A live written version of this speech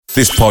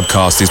This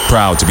podcast is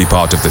proud to be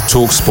part of the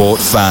TalkSport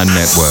Fan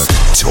Network.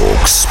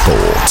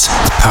 TalkSport.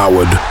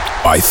 Powered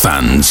by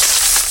fans.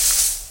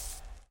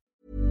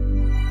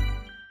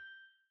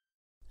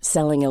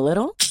 Selling a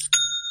little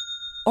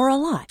or a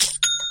lot?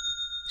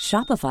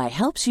 Shopify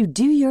helps you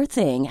do your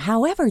thing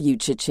however you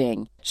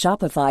cha-ching.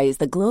 Shopify is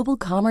the global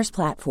commerce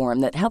platform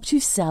that helps you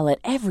sell at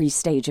every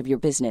stage of your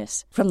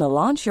business. From the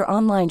launch your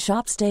online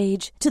shop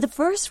stage to the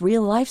first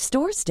real-life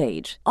store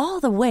stage,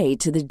 all the way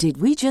to the did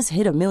we just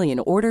hit a million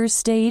orders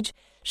stage.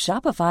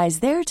 Shopify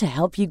is there to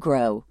help you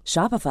grow.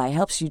 Shopify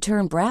helps you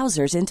turn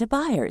browsers into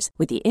buyers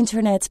with the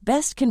internet's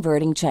best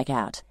converting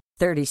checkout.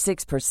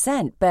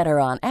 36% better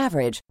on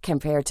average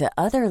compared to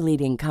other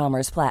leading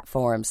commerce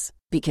platforms.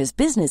 Because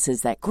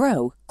businesses that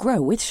grow,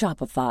 grow with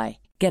Shopify.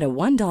 Get a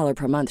 $1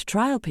 per month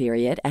trial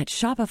period at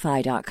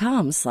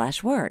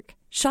shopify.com/work.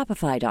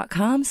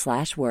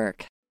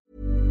 Shopify.com/work.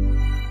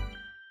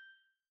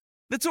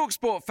 The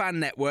TalkSport Fan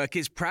Network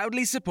is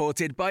proudly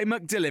supported by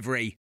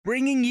McDelivery,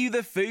 bringing you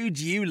the food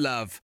you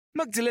love.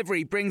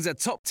 McDelivery brings a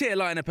top-tier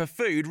lineup of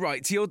food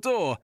right to your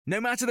door.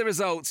 No matter the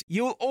result,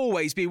 you'll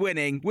always be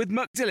winning with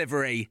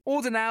McDelivery.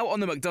 Order now on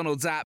the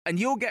McDonald's app and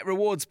you'll get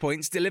rewards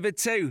points delivered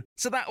too.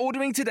 So that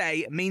ordering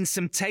today means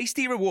some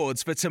tasty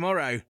rewards for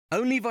tomorrow.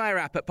 Only via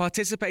app at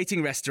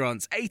participating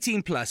restaurants.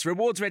 18 plus.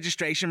 Rewards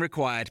registration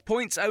required.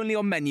 Points only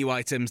on menu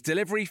items.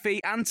 Delivery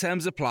fee and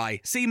terms apply.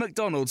 See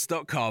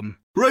mcdonalds.com.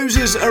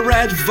 Roses are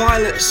red,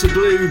 violets are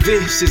blue.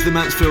 This is the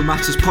Mansfield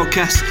Matters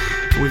podcast,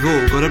 and we've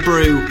all got a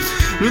brew.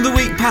 Another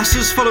week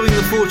passes following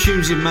the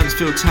fortunes of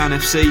Mansfield Town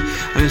FC,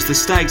 and as the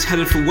Stags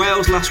headed for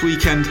Wales last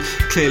weekend,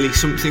 clearly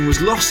something was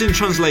lost in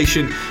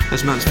translation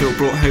as Mansfield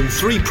brought home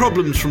 3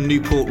 problems from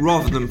Newport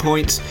rather than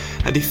points,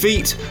 a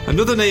defeat,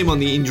 another name on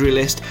the injury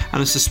list,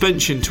 and a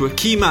suspension to a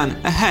key man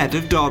ahead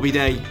of Derby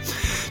Day.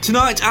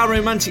 Tonight, our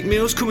romantic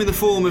meals come in the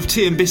form of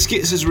tea and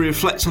biscuits as we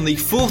reflect on the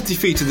 4th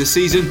defeat of the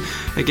season,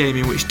 a game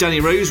in which Danny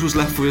Rose was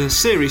left with a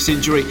serious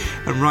injury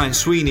and Ryan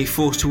Sweeney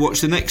forced to watch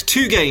the next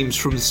 2 games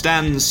from the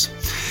stands.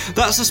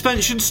 That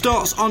suspension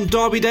starts on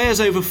Derby Day as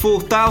over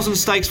 4,000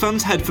 Stags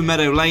fans head for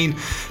Meadow Lane.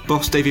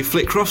 Boss David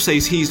Flitcroft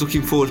says he's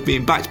looking forward to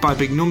being backed by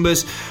big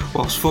numbers,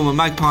 whilst former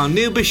Magpie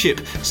Neil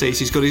Bishop says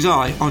he's got his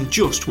eye on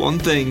just one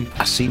thing.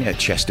 I seen it at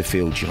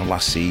Chesterfield,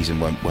 last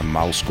season when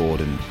Mal scored,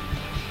 and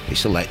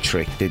it's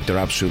electric. They're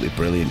absolutely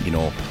brilliant,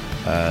 and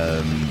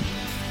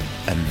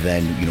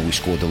then we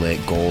scored the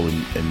late goal,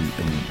 and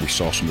we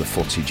saw some of the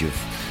footage of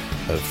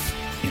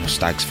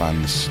Stags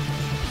fans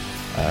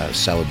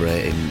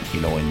celebrating,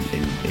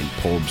 in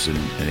pubs and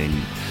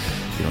in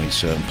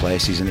certain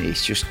places, and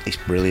it's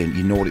brilliant.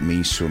 You know what it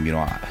means to them,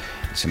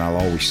 and I'll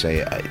always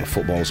say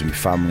football's in my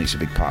family. It's a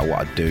big part of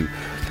what I do.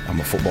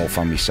 I'm a football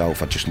fan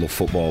myself. I just love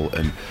football,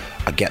 and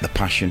I get the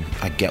passion.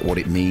 I get what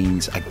it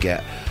means. I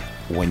get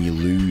when you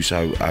lose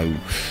how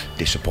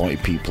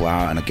disappointed people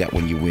are, and I get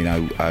when you win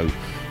how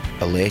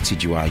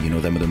elated you are.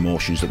 Them are the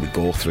emotions that we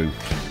go through.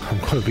 I'm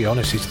going to be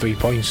honest, it's 3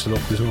 points.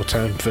 Look, there's no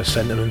time for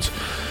sentiment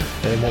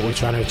what we're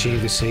trying to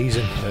achieve this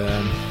season.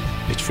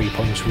 It's 3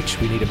 points which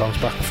we need to bounce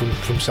back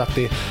from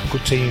Saturday.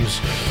 Good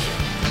teams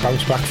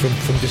bounce back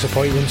from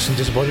disappointments and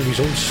disappointing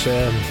results,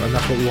 and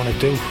that's what we want to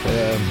do.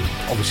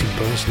 Obviously,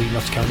 personally,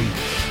 Notts County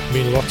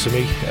mean a lot to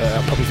me.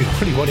 I'm probably the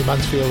only one in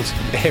Mansfield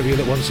area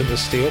that wants them to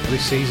stay up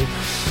this season.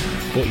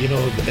 But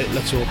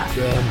let's hope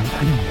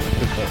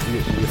we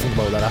think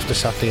about that after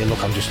Saturday.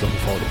 Look, I'm just looking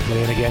forward to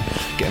playing again,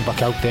 getting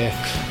back out there.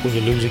 When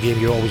you lose a game,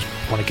 you always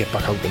want to get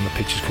back out on the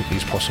pitch as quickly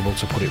as possible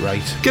to put it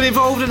right. Get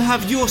involved and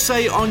have your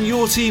say on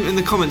your team in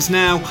the comments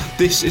now.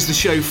 This is the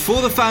show for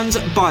the fans,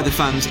 by the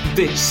fans.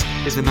 This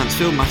is the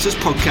Mansfield Matters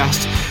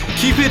podcast.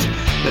 Cupid,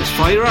 let's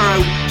fire your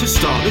arrow to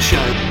start the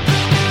show.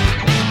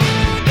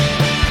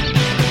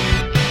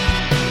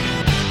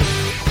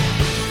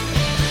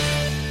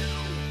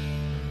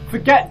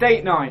 Forget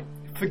date night,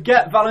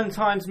 forget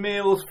Valentine's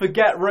meals,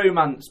 forget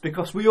romance,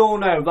 because we all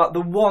know that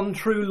the one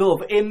true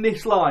love in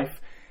this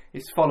life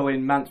is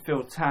following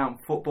Mansfield Town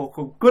Football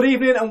Club. Good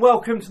evening and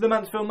welcome to the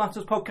Mansfield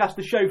Matters podcast,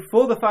 the show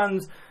for the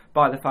fans,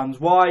 by the fans.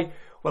 Why?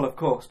 Well, of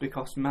course,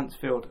 because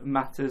Mansfield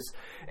matters.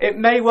 It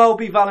may well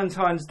be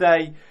Valentine's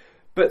Day,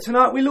 but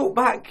tonight we look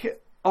back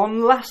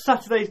on last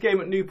Saturday's game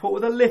at Newport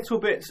with a little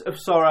bit of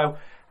sorrow,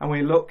 and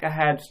we look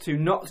ahead to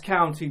Notts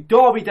County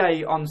Derby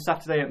Day on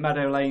Saturday at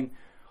Meadow Lane,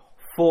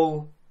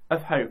 full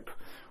of hope.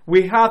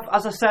 We have,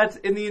 as I said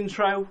in the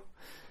intro,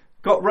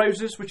 got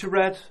roses which are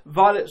red,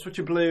 violets which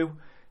are blue.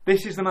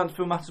 This is the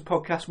Mansfield Matters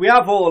podcast. We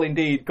have all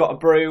indeed got a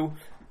brew,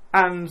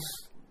 and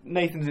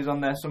Nathan's is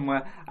on there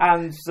somewhere,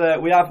 and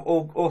we have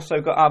also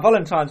got our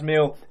Valentine's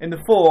meal in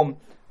the form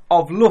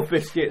of Love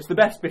Biscuits, the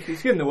best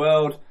biscuits in the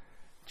world,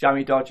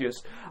 Jammy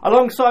Dodgers.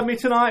 Alongside me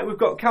tonight we've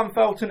got Cam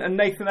Felton and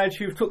Nathan Edge,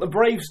 who've took the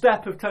brave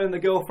step of telling their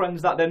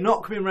girlfriends that they're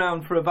not coming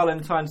round for a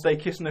Valentine's Day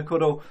kiss and a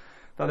cuddle,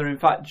 that they're in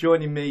fact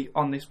joining me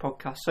on this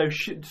podcast.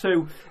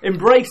 So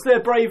embrace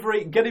their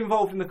bravery, get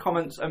involved in the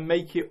comments and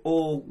make it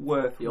all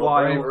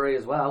worthwhile. Your bravery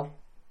as well.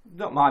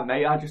 Not mine,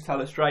 mate, I just tell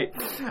her straight.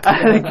 You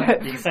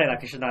can say that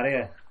because you're not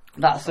here.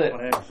 That's it.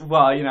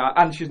 Well, you know,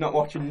 and she's not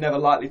watching, never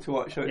likely to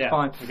watch, so it's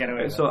fine.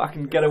 So I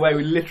can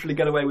literally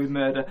get away with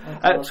murder.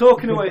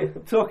 Talking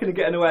of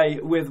getting away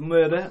with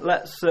murder,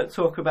 let's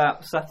talk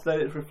about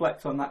Saturday. Let's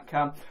reflect on that,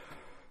 Cam.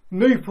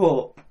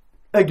 Newport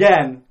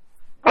again.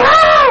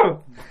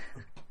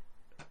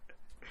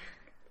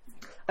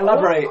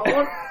 Elaborate.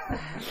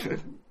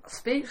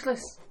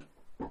 Speechless.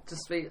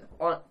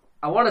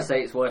 I want to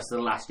say it's worse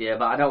than last year,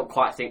 but I don't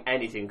quite think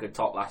anything could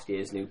top last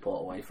year's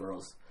Newport away for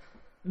us.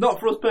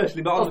 Not for us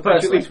personally, but on the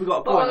pitch, at least we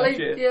got a point last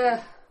year.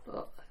 Yeah.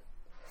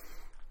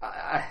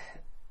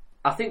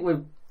 I think we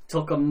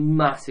took a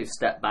massive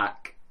step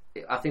back.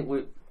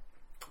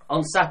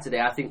 On Saturday,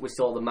 I think we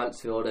saw the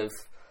Mansfield of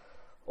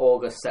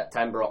August,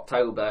 September,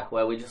 October,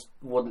 where we just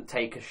wouldn't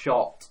take a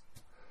shot,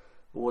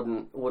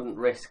 wouldn't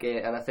risk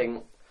it, and I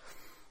think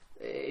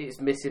it's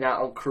missing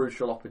out on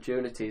crucial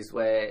opportunities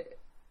where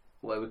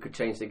we could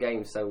change the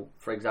game. So,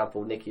 for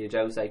example, Nicky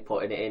Ajose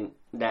putting it in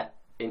net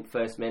in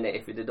first minute.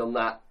 If we'd have done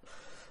that,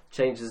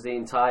 changes the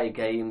entire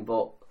game.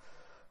 But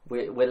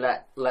we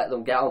let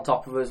them get on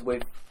top of us.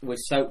 We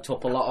soaked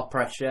up a lot of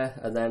pressure,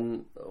 and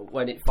then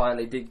when it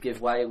finally did give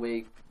way,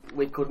 we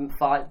couldn't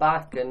fight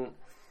back. And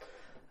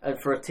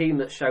for a team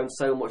that's shown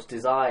so much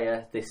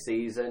desire this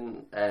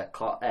season,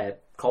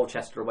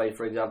 Colchester away,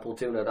 for example,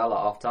 2-0 at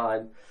half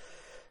time,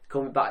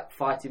 coming back,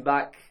 fighting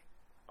back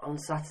on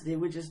Saturday,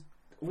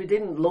 we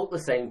didn't look the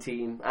same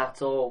team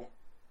at all.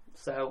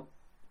 So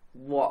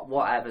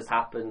whatever's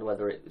happened,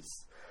 whether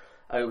it's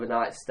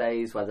overnight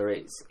stays, whether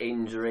it's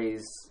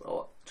injuries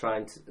or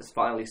it's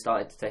finally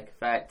started to take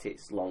effect,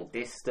 it's long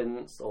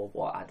distance or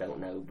what, I don't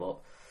know, but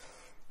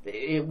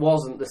it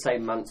wasn't the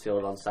same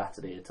Mansfield on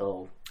Saturday at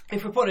all.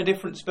 If we're putting a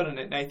different spin on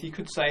it, Nath, you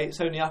could say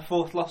it's only our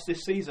fourth loss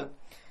this season.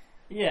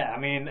 Yeah, I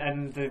mean,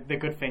 and the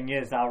good thing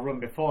is our run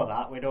before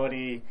that, we'd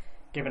already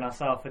given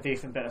ourselves a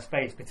decent bit of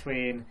space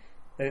between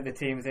the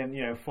teams in,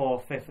 you know,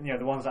 4th, 5th, you know,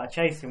 the ones that are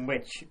chasing,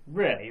 which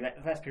really,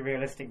 let's be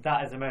realistic,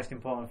 that is the most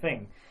important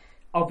thing.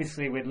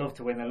 Obviously, we'd love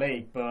to win the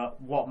league,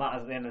 but what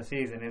matters at the end of the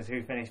season is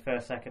who finished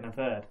 1st, 2nd and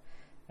 3rd.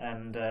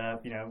 And,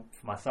 you know,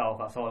 for myself,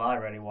 that's all I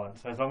really want.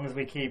 So as long as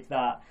we keep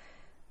that,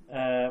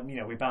 you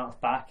know, we bounce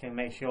back and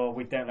make sure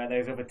we don't let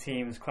those other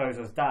teams close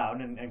us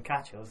down and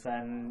catch us,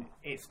 then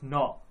it's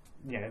not,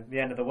 you know, the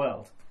end of the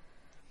world.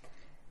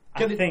 I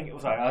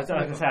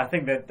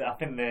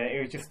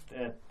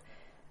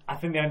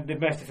think the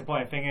most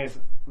disappointing thing is,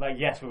 like,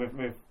 yes,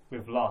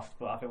 we've lost,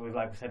 but I think we've,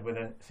 like I said, with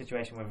a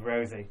situation with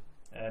Rosie,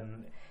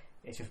 and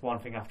it's just one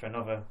thing after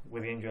another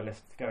with the injury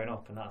list going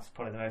up, and that's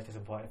probably the most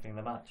disappointing thing in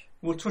the match.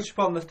 We'll touch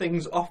upon the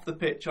things off the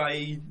pitch,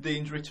 i.e. the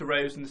injury to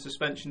Rose and the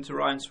suspension to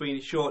Ryan Sweeney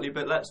shortly,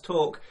 but let's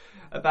talk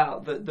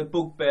about the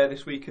bugbear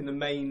this week and the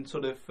main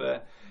sort of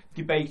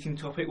debating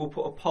topic. We'll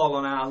put a poll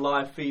on our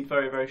live feed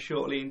very, very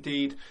shortly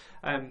indeed.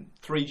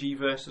 3G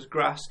versus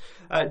grass.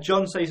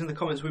 John says in the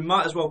comments, we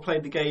might as well play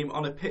the game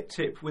on a pit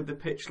tip with the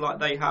pitch like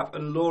they have.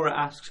 And Laura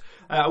asks,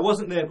 I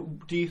wasn't there,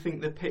 but do you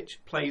think the pitch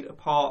played a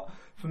part?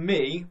 For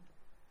me,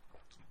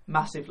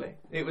 massively.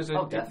 It was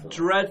a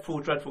dreadful,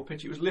 dreadful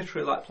pitch. It was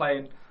literally like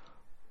playing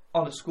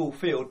on a school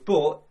field,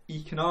 but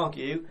you can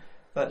argue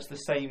that's the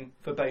same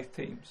for both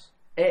teams.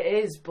 It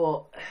is,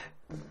 but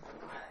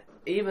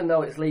even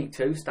though it's League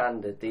 2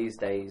 standard these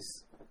days,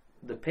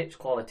 the pitch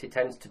quality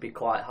tends to be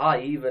quite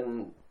high.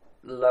 Even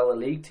lower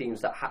league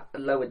teams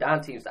lower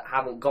down teams that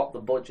haven't got the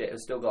budget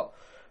have still got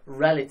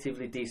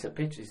relatively decent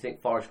pitches. I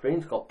think Forest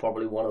Green's got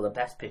probably one of the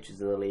best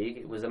pitches in the league.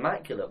 It was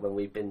immaculate when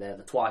we've been there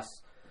the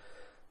twice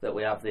that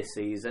we have this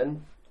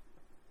season.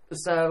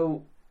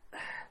 So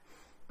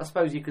I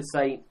suppose you could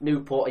say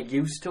Newport are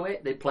used to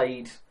it. They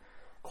played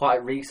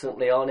quite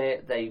recently on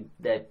it.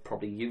 They're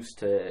probably used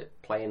to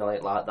playing on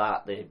it like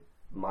that. They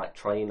might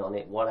train on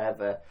it,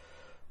 whatever.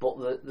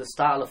 But the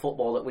style of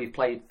football that we've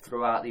played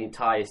throughout the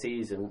entire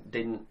season,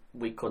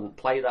 we couldn't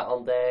play that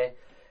on there.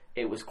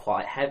 It was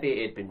quite heavy.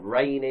 It had been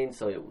raining,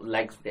 so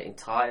legs were getting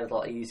tired a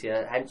lot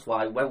easier. Hence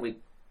why when we'd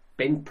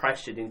been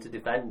pressured into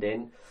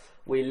defending,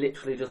 we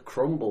literally just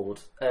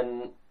crumbled.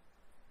 And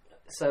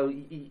so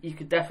you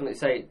could definitely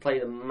say it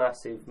played a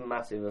massive,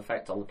 massive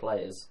effect on the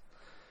players.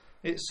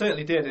 It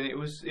certainly did, and it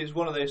was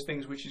one of those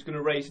things which is going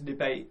to raise a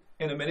debate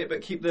in a minute.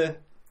 But keep the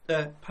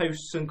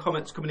posts and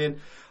comments coming in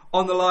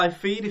on the live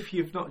feed. If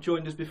you've not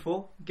joined us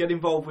before, get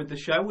involved with the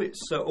show.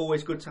 It's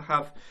always good to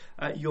have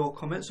your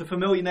comments. A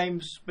familiar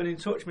name's been in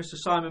touch, Mr.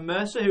 Simon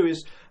Mercer, who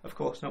is, of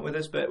course, not with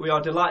us, but we are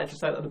delighted to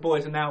say that the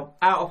boys are now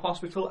out of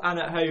hospital and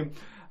at home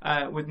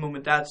with mum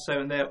and dad,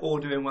 and they're all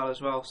doing well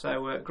as well.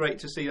 So great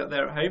to see that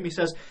they're at home. He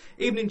says,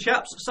 evening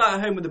chaps, sat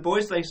at home with the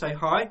boys, they say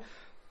hi.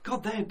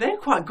 God, they're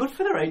quite good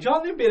for their age,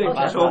 aren't they, being able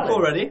to talk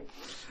already?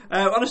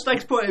 On a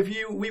Stakes point of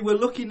view, we were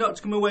lucky not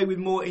to come away with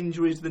more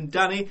injuries than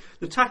Danny.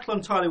 The tackle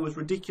on Tyler was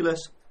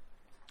ridiculous,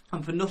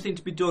 and for nothing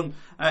to be done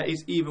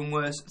is even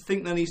worse. I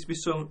think there needs to be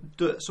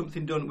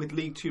something done with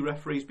League 2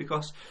 referees,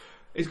 because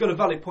he's got a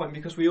valid point,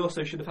 because we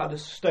also should have had a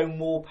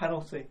Stonewall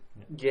penalty.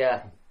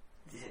 Yeah,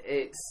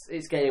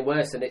 it's getting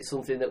worse, and it's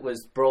something that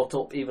was brought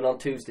up even on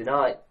Tuesday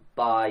night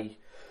by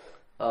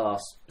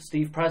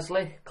Steve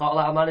Presley,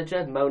 Carlisle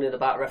manager, moaning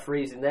about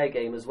referees in their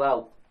game as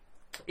well.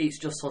 It's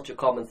just such a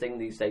common thing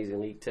these days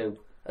in League 2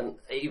 and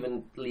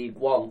even League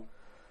 1.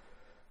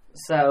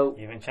 So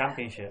even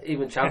Championship,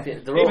 even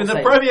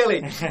the Premier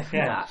League.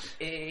 Yeah,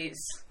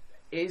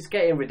 it's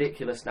getting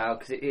ridiculous now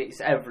because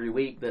it's every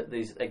week that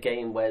there's a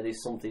game where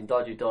there's something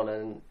dodgy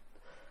done,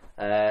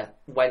 and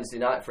Wednesday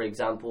night, for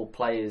example,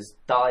 players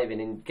diving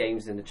in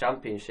games in the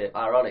Championship.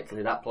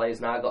 Ironically, that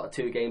player's now got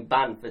a 2-game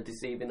ban for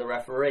deceiving the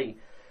referee.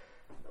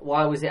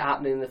 Why was it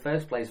happening in the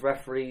first place?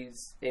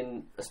 Referees,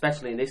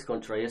 especially in this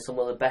country, are some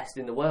of the best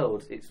in the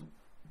world. It's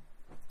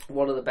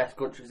one of the best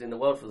countries in the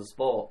world for the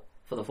sport,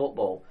 for the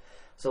football.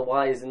 So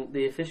why isn't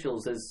the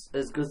officials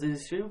as good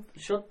as they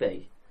should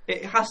be?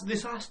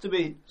 This has to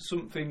be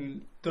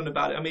something done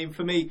about it. I mean,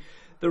 for me,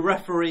 the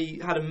referee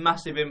had a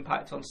massive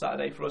impact on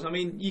Saturday for us. I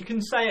mean, you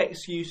can say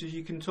excuses,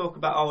 you can talk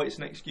about, it's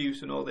an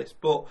excuse and all this,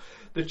 but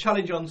the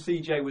challenge on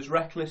CJ was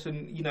reckless,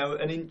 and,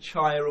 an inch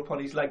higher up on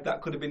his leg,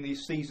 that could have been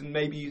his season,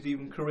 maybe his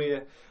even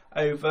career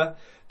over.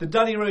 The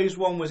Danny Rose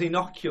one was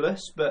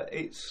innocuous, but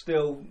it's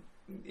still,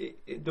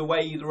 the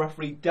way the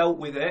referee dealt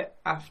with it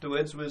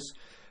afterwards was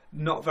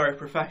not very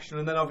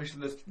professional. And then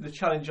obviously the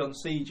challenge on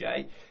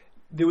CJ,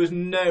 there was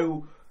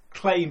no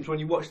claims, when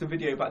you watch the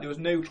video back, there was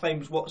no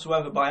claims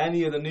whatsoever by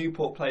any of the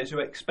Newport players who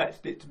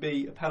expected it to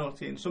be a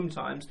penalty, and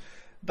sometimes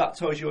that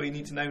tells you all you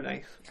need to know,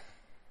 Nath.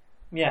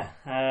 Yeah,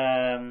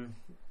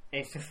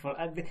 it's just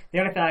the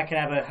only thing I can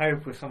ever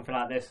hope with something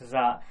like this is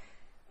that,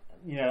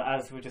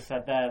 as we just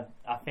said there,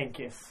 I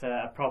think it's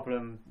a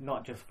problem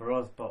not just for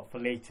us but for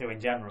League 2 in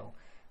general.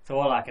 So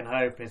all I can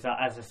hope is that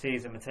as the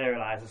season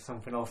materialises,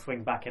 something will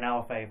swing back in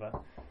our favour.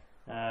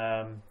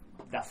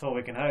 That's all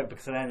we can hope,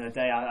 because at the end of the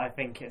day, I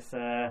think it's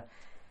a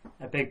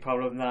big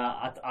problem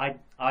that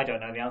I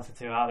don't know the answer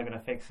to how they're going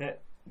to fix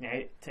it.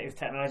 Is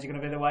technology going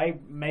to be the way?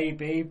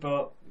 Maybe,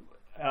 but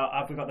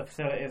have we got the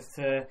facilities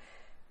to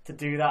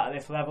do that at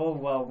this level?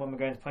 Well, when we're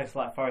going to places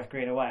like Forest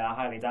Green away, I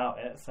highly doubt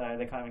it. So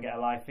they can't even get a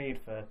live feed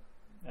for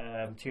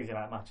Tuesday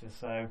night matches.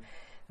 So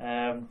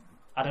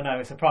I don't know.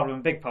 It's a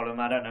problem, big problem.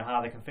 I don't know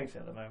how they can fix it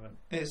at the moment.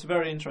 It's a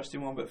very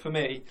interesting one, but for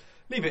me,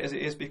 leave it as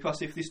it is,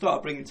 because if they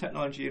start bringing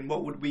technology in,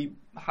 what would we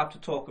have to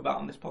talk about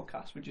on this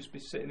podcast? We'd just be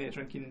sitting here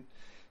drinking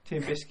tea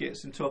and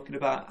biscuits and talking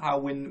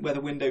about whether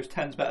Windows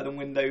 10 is better than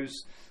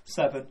Windows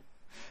 7.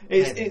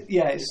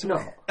 It's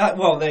not.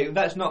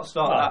 Let's not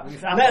start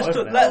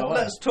that.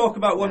 Let's talk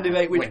about one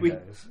debate which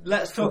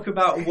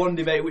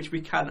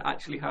we can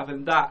actually have,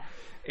 and that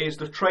is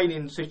the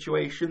training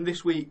situation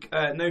this week.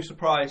 No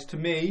surprise to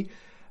me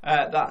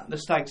that the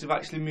Stags have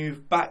actually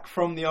moved back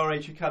from the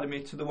RH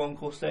Academy to the One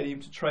Call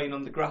Stadium to train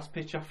on the grass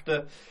pitch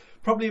after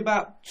probably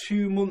about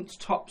 2 months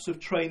tops of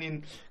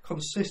training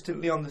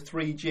consistently on the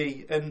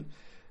 3G, and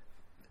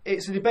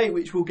it's a debate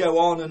which will go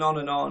on and on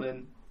and on.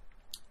 And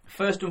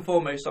first and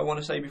foremost, I want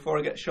to say, before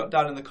I get shot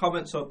down in the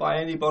comments or by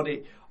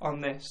anybody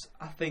on this,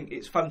 I think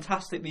it's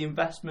fantastic, the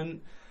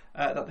investment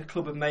that the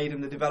club have made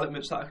and the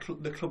developments that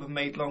the club have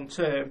made long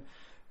term.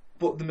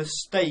 But the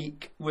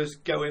mistake was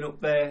going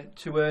up there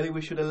too early.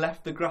 We should have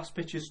left the grass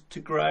pitches to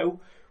grow.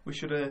 We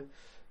should have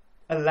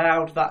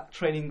allowed that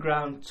training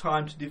ground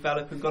time to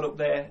develop and got up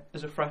there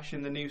as a fresh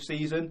in the new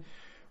season.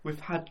 We've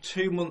had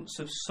 2 months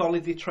of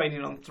solidly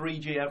training on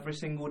 3G every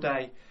single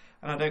day,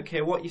 and I don't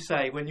care what you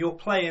say, when you're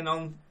training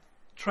on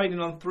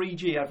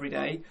 3G every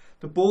day,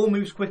 the ball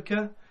moves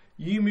quicker,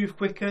 you move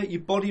quicker,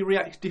 your body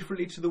reacts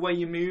differently to the way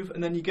you move,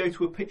 and then you go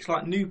to a pitch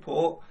like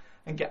Newport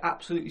and get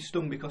absolutely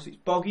stung because it's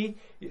boggy,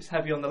 it's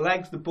heavy on the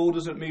legs, the ball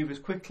doesn't move as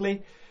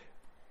quickly.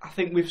 I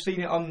think we've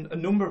seen it on a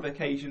number of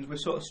occasions. We've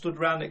sort of stood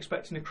around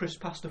expecting a crisp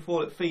pass to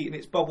fall at feet and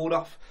it's bobbled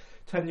off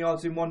 10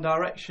 yards in one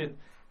direction.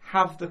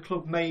 Have the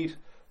club made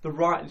the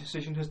right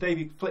decision? Has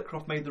David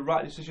Flitcroft made the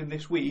right decision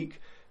this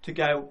week to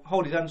go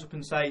hold his hands up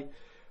and say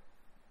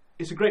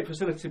it's a great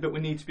facility but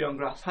we need to be on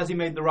grass? Has he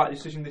made the right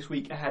decision this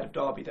week ahead of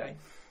Derby Day?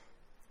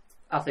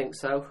 I think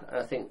so.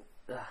 I think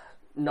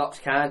Notts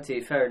County,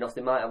 fair enough,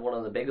 they might have one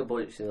of the bigger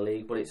budgets in the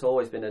league, but it's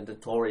always been a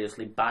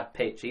notoriously bad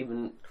pitch.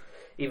 Even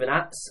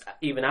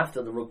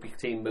after the rugby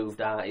team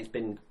moved out, it's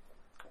been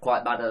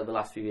quite bad over the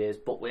last few years.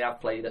 But we have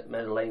played at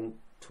Meadow Lane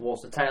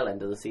towards the tail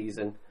end of the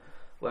season,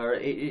 where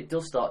it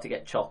does start to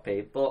get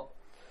choppy. But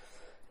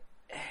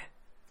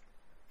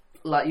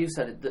like you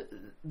said,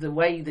 the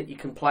way that you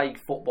can play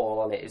football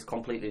on it is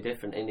completely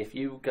different. And if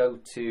you go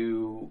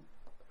to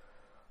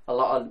a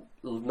lot of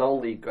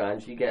non-league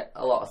grounds, you get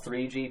a lot of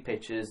 3G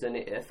pitches, and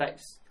it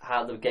affects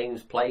how the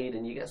game's played,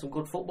 and you get some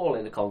good football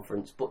in the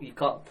conference. But you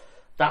can't.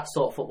 That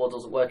sort of football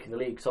doesn't work in the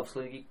league, because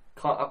obviously you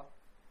can't have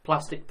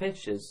plastic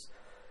pitches.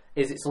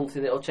 Is it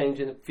something that will change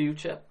in the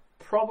future?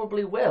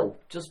 Probably will.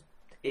 Just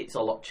it's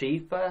a lot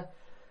cheaper.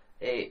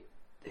 It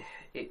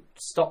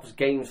stops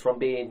games from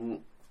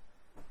being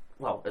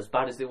as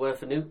bad as they were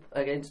for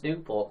against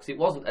Newport, because it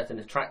wasn't an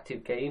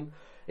attractive game.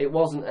 It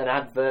wasn't an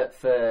advert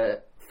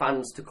for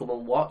fans to come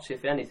and watch.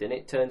 If anything,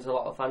 it turns a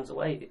lot of fans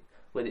away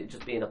with it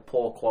just being a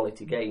poor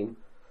quality game.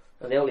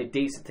 And the only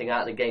decent thing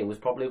out of the game was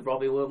probably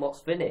Robbie Wilmot's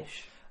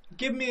finish.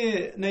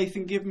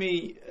 Nathan, give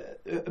me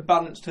a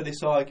balance to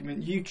this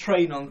argument. You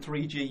train on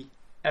 3G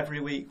every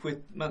week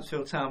with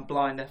Mansfield Town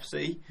Blind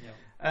FC. Yeah.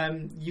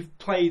 You've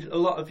played a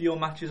lot of your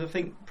matches. I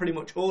think pretty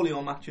much all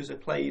your matches are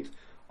played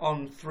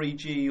on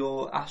 3G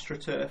or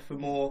AstroTurf, a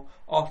more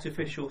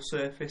artificial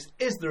surface.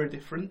 Is there a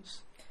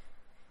difference?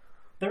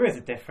 There is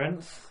a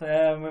difference,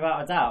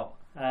 without a doubt.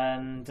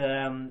 And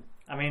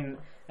I mean,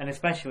 and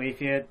especially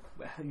if you're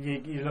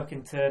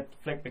looking to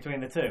flick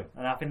between the two,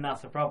 and I think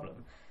that's the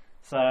problem.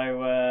 So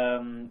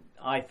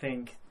I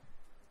think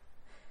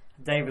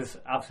Dave has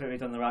absolutely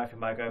done the right thing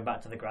by going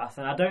back to the grass,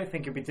 and I don't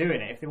think he'd be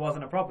doing it if there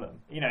wasn't a problem.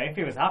 If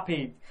he was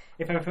happy,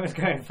 if everything was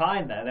going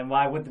fine there, then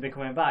why would they be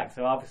coming back?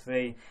 So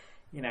obviously,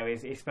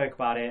 he spoke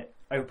about it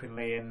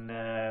openly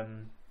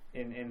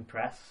in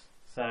press.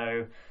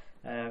 So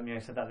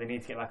said that they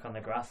need to get back on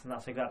the grass, and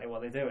that's exactly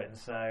what they're doing.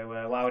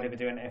 So why would he be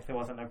doing it if there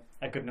wasn't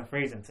a good enough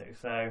reason to?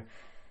 So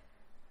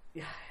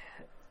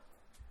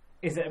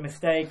is it a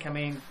mistake? I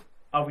mean,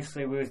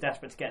 obviously, we was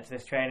desperate to get to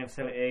this training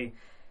facility.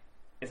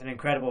 It's an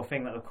incredible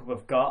thing that the club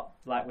have got,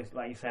 like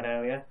you said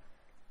earlier.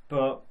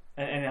 But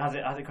and has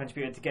it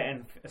contributed to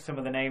getting some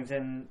of the names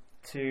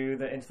into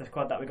the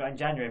squad that we got in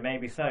January?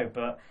 Maybe so.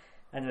 But at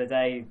the end of the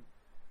day,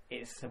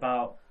 it's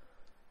about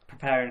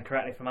preparing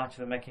correctly for matches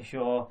and making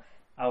sure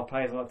our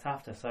players are looked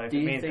after. So if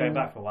it means going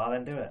back for a while,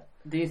 then do it.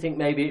 Do you think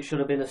maybe it should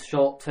have been a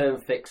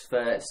short-term fix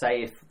for,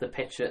 say, if the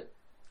pitch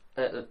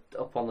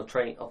up on the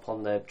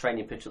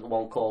training pitch at the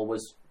One Call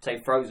was, say,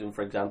 frozen,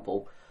 for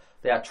example?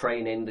 They had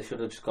training, they should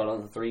have just gone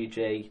on the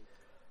 3G,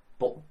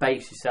 but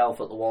base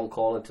yourself at the One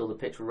Call until the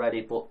pitch were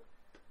ready, but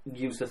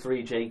use the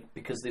 3G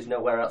because there's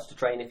nowhere else to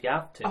train if you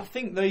have to. I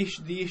think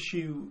the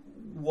issue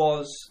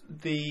was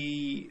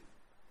the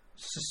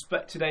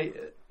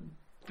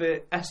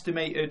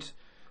estimated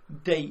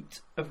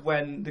date of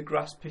when the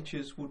grass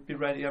pitches would be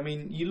ready. I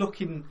mean, you're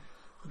looking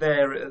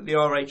there at the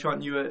RH,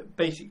 aren't you?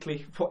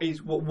 Basically,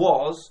 what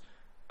was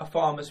a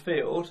farmer's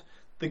field.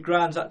 The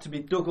grounds had to be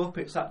dug up,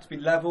 it's had to be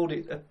levelled,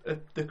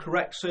 the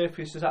correct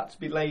surface has had to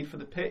be laid for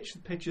the pitch.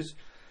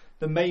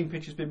 The main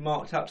pitch has been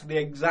marked out to the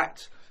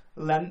exact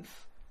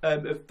length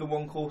of the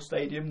One Call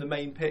Stadium, the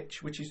main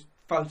pitch, which is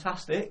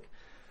fantastic,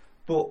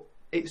 but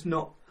it's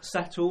not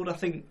settled. I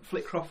think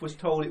Flitcroft was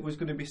told it was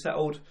going to be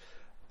settled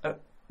at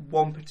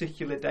one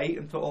particular date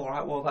and thought,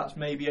 alright, well, that's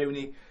maybe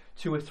only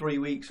 2 or 3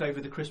 weeks over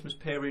the Christmas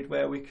period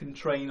where we can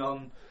train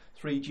on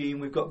 3G, and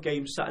we've got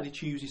games Saturday,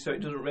 Tuesday, so it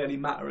doesn't really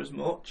matter as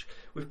much.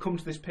 We've come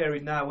to this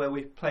period now where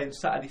we're playing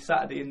Saturday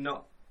and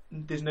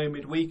there's no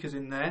midweekers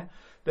in there,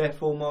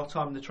 therefore more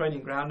time in the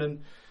training ground,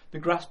 and the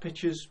grass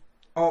pitches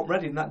aren't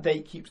ready, and that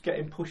date keeps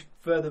getting pushed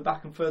further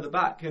back and further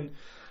back. And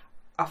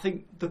I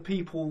think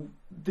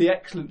the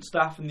excellent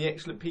staff and the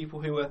excellent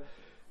people who are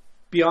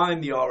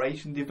behind the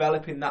RH and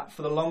developing that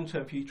for the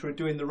long-term future are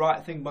doing the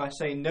right thing by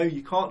saying, no,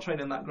 you can't train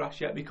on that grass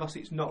yet because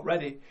it's not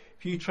ready.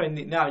 If you train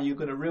it now, you're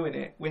going to ruin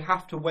it. We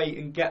have to wait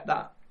and get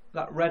that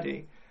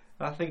ready.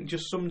 And I think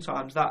just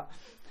sometimes that...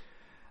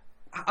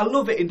 I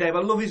love it in Dave, I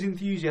love his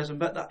enthusiasm,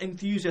 but that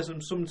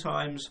enthusiasm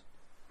sometimes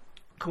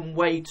can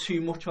weigh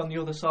too much on the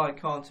other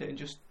side, can't it, and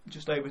just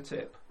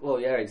overtip. Well,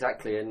 yeah,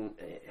 exactly. And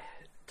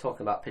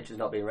talking about pitches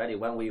not being ready,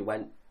 when we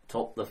went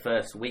up the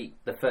first week,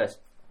 the first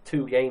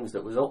 2 games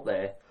that was up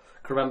there,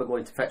 I can remember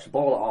going to fetch the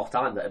ball at half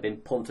time that had been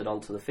punted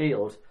onto the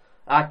field.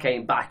 I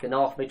came back and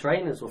half my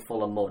trainers were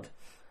full of mud.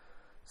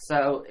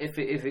 So if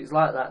it's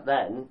like that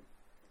then,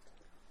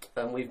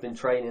 and we've been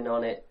training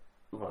on it,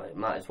 well, it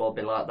might as well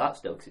be like that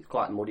still because it's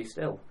quite muddy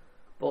still.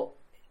 But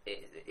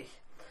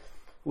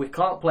we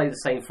can't play the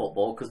same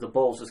football because the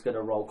ball's just going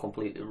to roll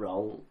completely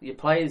wrong. Your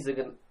players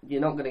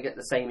you're not going to get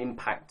the same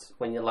impact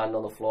when you land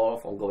on the floor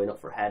from going up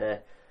for a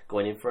header,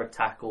 going in for a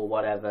tackle,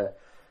 whatever.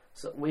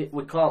 So we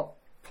can't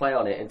play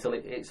on it until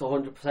it's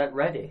 100%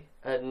 ready.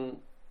 And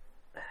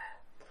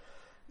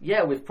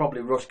yeah, we've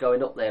probably rushed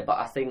going up there, but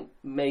I think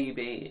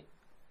maybe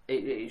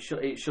it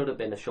should have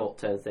been a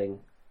short-term thing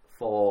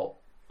for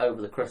over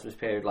the Christmas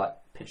period, like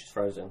pitch is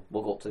frozen,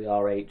 we'll go up to the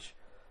RH,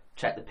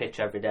 check the pitch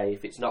every day.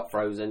 If it's not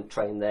frozen,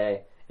 train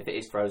there. If it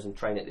is frozen,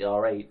 train at the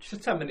RH. It's a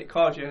 10-minute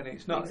car journey.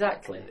 It's not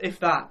exactly. If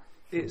that,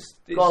 it's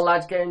go on,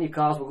 lads, get in your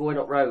cars. We're going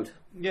up road.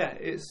 Yeah,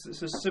 it's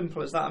as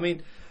simple as that. I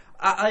mean,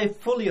 I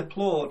fully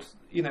applaud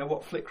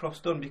what Flitcroft's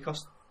done,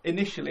 because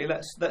initially,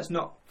 let's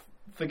not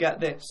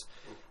forget this: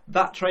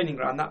 that training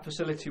ground, that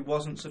facility,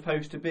 wasn't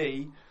supposed to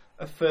be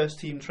a first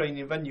team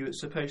training venue.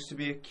 It's supposed to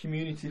be a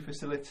community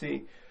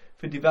facility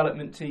for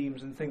development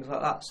teams and things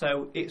like that.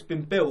 So it's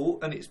been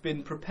built and it's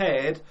been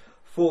prepared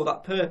for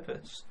that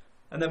purpose.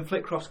 And then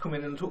Flitcroft's come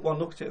in and took one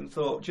look at it and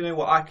thought, do you know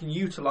what, I can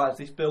utilise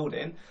this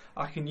building,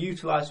 I can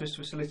utilise this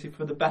facility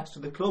for the best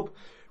of the club,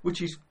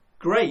 which is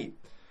great.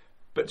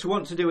 But to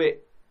want to do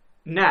it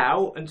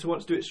now and to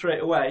want to do it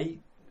straight away,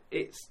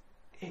 it's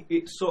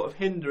sort of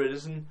hindered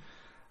us. And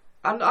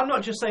I'm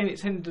not just saying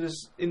it's hindered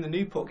us in the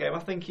Newport game, I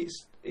think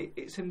it's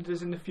hindered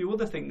us in a few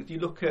other things. You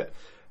look at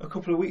a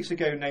couple of weeks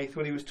ago, Nath,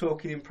 when he was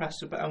talking in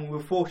press about, and we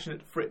were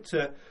fortunate for it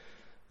to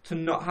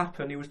not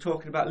happen, he was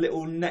talking about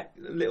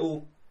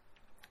little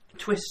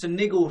twists and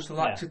niggles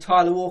to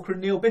Tyler Walker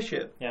and Neil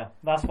Bishop. Yeah,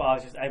 that's what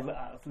I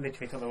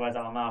literally took the words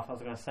out of my mouth. I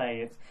was going to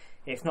say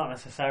it's not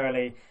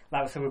necessarily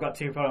like so. We've got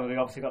two problems. We've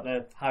obviously got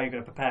the how you're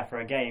going to prepare for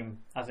a game,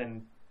 as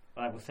in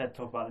like we said,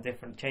 talk about the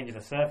different changes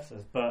of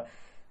surfaces. But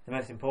the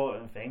most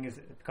important thing is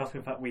because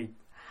we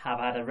have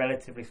had a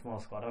relatively small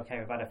squad. Okay,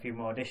 we've had a few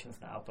more additions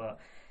now, but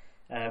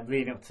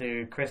leading up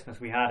to Christmas,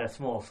 we had a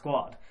small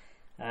squad.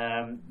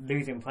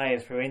 Losing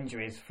players through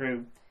injuries,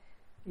 through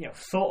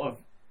sort of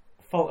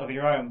fault of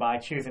your own by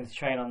choosing to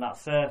train on that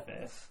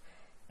surface,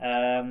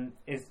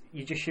 is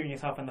you're just shooting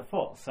yourself in the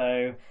foot.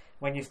 So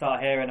when you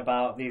start hearing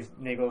about these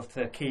niggles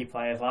to key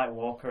players like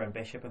Walker and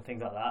Bishop and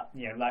things like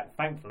that, like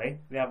thankfully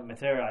they haven't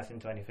materialised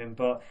into anything.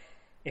 But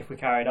if we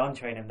carried on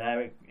training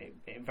there,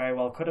 it very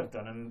well could have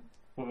done. And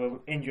with an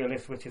injury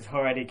list which is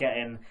already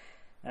getting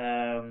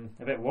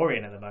a bit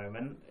worrying at the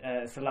moment,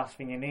 it's the last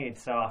thing you need.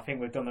 So I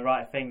think we've done the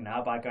right thing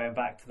now by going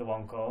back to the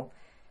one call,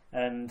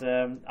 and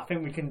I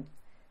think we can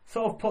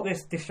sort of put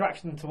this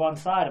distraction to one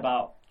side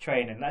about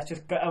training. Let's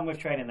just get on with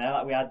training there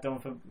like we had done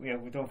for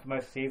we've done for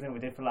most of the season. We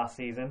did for last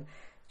season.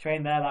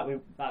 Train there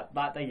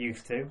like they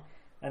used to,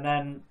 and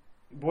then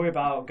worry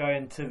about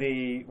going to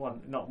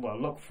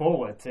look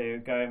forward to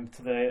going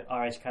to the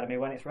RH Academy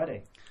when it's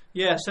ready.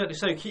 Yeah, certainly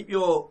so. Keep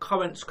your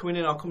comments coming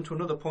in. I'll come to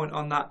another point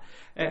on that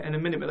in a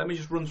minute, but let me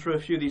just run through a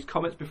few of these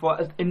comments before,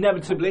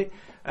 inevitably,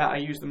 I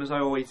lose them as I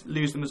always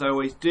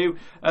do.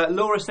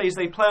 Laura says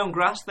they play on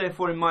grass,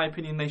 therefore, in my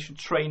opinion, they should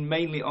train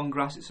mainly on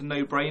grass. It's a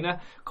no-brainer.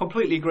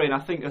 Completely agree, and I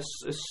think as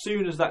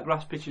soon as that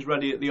grass pitch is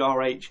ready at the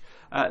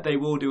RH, they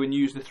will do and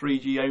use the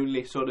 3G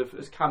only, sort of,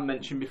 as Cam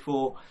mentioned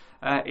before,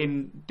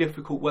 in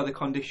difficult weather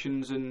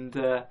conditions and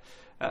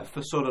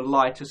for sort of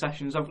lighter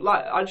sessions.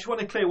 I just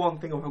want to clear one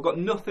thing up. I've got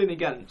nothing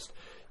against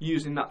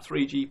using that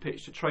 3G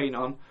pitch to train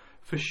on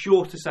for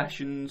shorter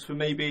sessions, for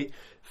maybe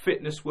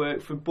fitness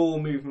work, for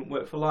ball movement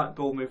work, for light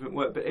ball movement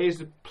work. But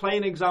here's a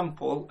plain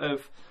example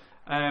of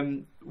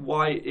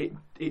why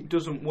it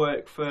doesn't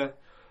work for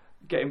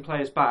getting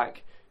players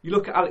back. You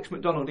look at Alex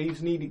McDonald,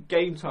 he's needed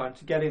game time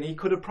to get in. He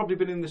could have probably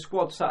been in the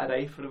squad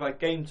Saturday for the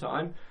game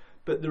time,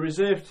 but the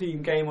reserve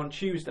team game on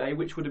Tuesday,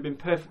 which would have been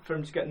perfect for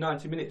him to get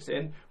 90 minutes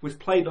in, was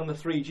played on the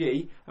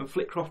 3G, and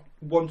Flitcroft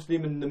wanted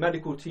him and the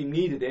medical team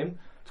needed him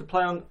to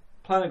play on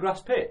a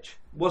grass pitch.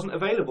 Wasn't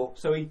available,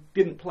 so he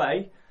didn't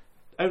play,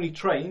 only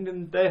trained,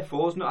 and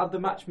therefore has not had the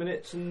match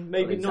minutes and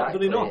maybe not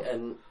done enough.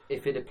 And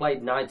if he'd have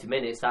played 90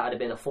 minutes, that would have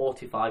been a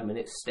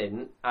 45-minute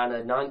stint and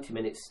a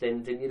 90-minute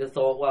stint, and you'd have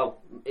thought,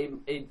 well,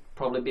 he'd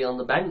probably be on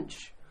the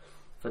bench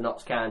for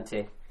Notts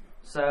County.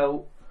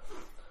 So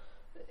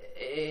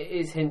it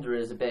is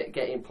hindering us a bit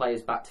getting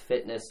players back to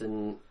fitness,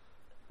 and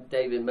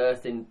David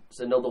Murthin's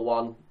another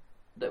one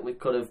that we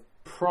could have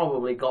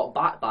probably got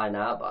back by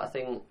now, but I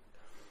think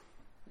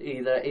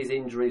either his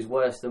injury is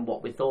worse than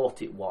what we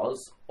thought it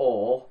was,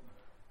 or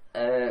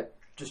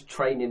just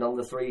training on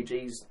the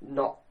 3G's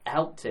not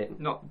helped him.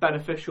 Not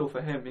beneficial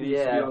for him. He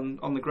needs to be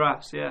on the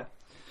grass, yeah.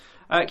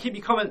 Keep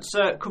your comments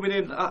coming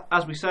in.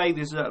 As we say,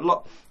 there's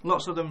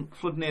lots of them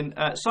flooding in.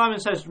 Simon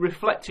says,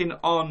 reflecting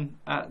on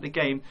the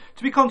game,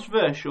 to be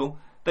controversial,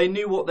 they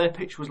knew what their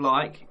pitch was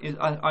like,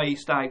 i.e.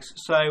 Stags,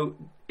 so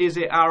is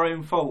it our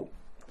own fault?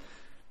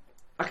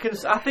 I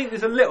think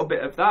there's a little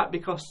bit of that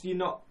because you're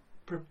not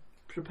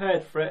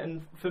prepared for it,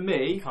 and for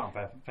me, you can't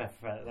prepare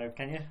for it though,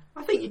 can you?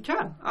 I think you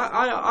can.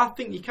 I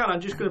think you can.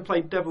 I'm just going to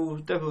play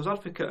devil's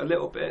advocate a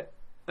little bit.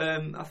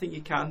 I think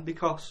you can,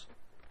 because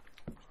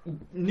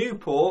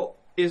Newport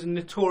is a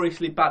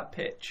notoriously bad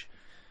pitch,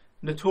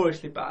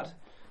 notoriously bad.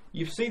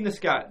 You've seen the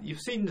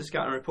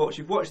scouting reports,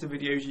 you've watched the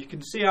videos, you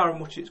can see how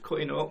much it's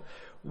cutting up.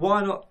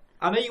 Why not?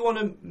 I know you want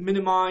to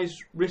minimise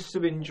risks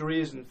of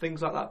injuries and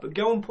things like that, but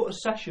go and put a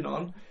session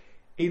on,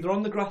 either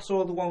on the grass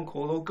or the one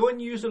call, or go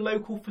and use a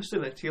local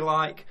facility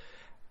like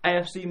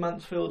AFC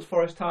Mansfield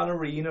Forest Town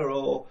Arena,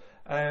 or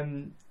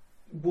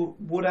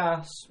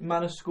Woodhouse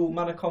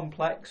Manor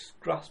Complex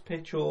grass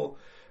pitch, or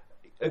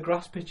a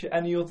grass pitch at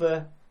any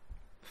other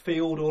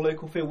field or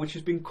local field which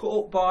has been cut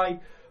up by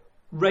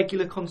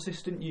regular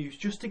consistent use,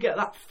 just to get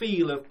that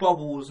feel of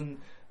bobbles and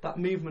that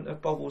movement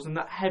of bobbles and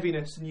that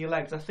heaviness in your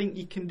legs. I think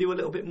you can do a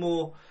little bit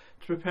more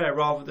to prepare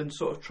rather than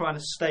sort of trying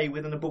to stay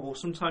within a bubble.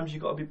 Sometimes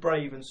you've got to be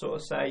brave and sort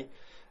of say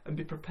and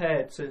be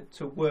prepared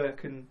to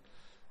work and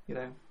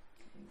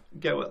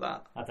go at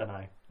that. I don't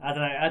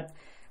know.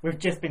 We've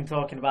just been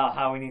talking about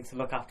how we need to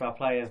look after our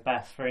players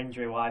best for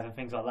injury wise and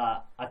things like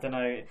that. I don't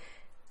know.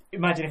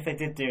 Imagine if they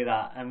did do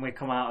that and we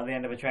come out at the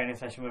end of a training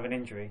session with an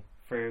injury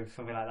through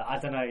something like that. I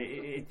don't know.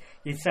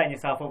 You're setting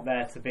yourself up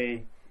there to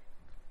be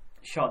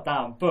shot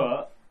down.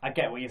 But I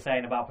get what you're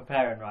saying about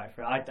preparing right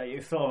for it.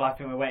 It's sort of, I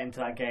think we went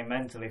into that game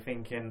mentally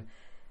thinking,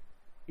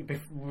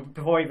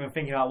 before even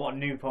thinking about what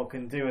Newport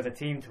can do as a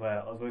team to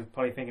us, we were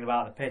probably thinking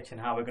about the pitch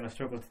and how we're going to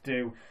struggle to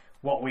do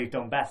what we've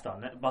done best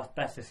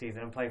this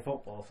season and play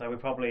football. So we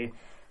probably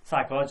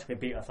psychologically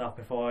beat ourselves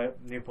before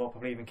Newport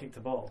probably even kicked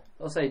the ball.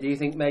 I'll say, do you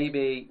think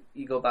maybe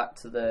you go back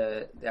to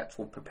the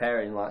actual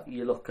preparing, like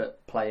you look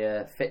at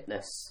player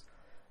fitness,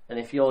 and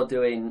if you're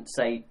doing,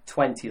 say,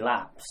 20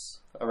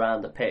 laps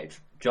around the pitch,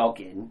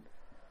 jogging,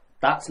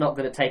 that's not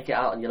going to take it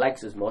out on your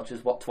legs as much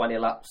as what 20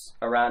 laps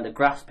around a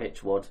grass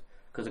pitch would,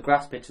 because a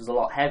grass pitch is a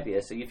lot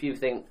heavier. So if you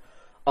think,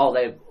 oh,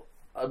 they're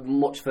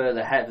much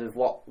further ahead of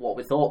what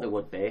we thought they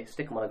would be,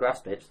 stick them on a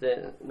grass pitch,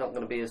 they're not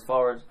going to be as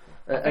far as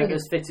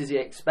fit as you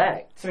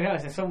expect. To be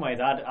honest, in some ways,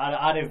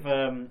 I'd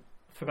have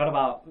forgot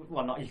about,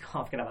 well, not you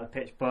can't forget about the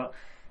pitch, but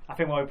I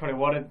think what we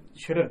probably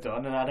should have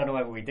done, and I don't know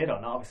whether we did or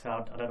not, obviously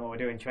I don't know what we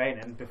do in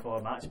training before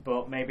a match,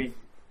 but maybe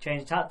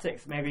change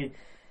tactics. Maybe,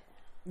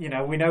 we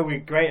know we're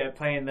great at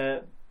playing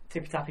the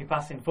tippy-tappy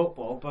passing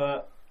football,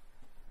 but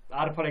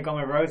I'd have probably gone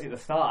with Rosie at the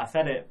start. I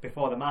said it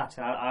before the match,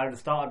 I would have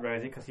started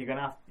Rosie, because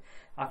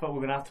I thought we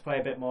were going to have to play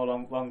a bit more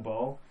long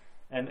ball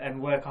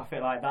and work off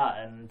it like that,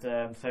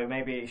 and so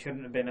maybe it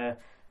shouldn't have been a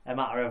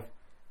matter of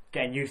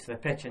getting used to the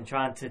pitch and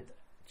trying to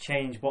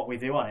change what we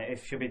do on it.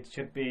 It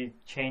should be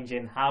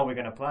changing how we're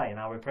going to play and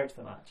how we approach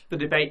the match. The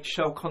debate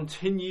shall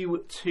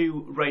continue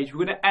to rage.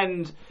 We're going to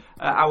end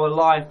our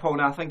live poll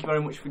now. Thank you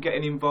very much for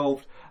getting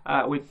involved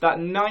with that.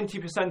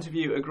 90% of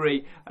you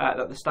agree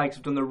that the Stags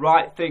have done the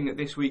right thing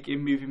this week in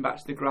moving back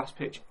to the grass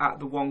pitch at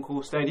the One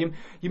Call Stadium.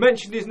 You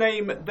mentioned his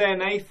name there,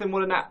 Nathan.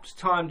 What an apt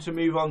time to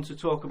move on to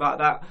talk about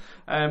that.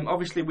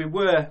 Obviously, we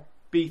were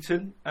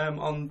beaten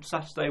on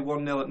Saturday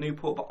 1-0 at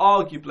Newport, but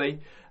arguably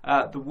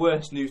the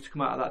worst news to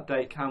come out of that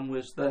day, Cam,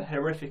 was the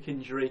horrific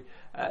injury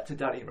to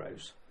Danny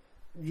Rose.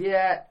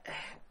 Yeah,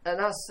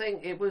 and I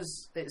think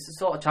it's a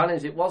sort of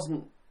challenge. It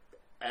wasn't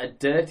a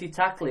dirty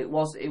tackle. It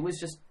was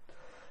just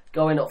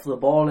going up for the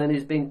ball and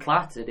he's been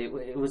clattered.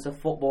 It was a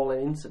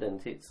footballing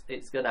incident.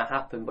 It's going to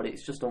happen, but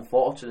it's just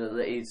unfortunate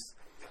that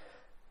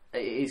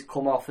he's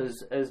come off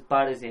as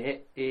bad as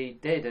he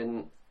did.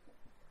 And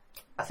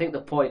I think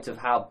the point of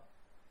how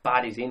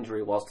bad his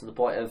injury was, to the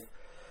point of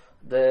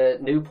the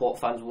Newport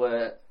fans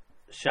were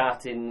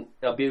shouting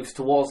abuse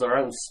towards their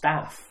own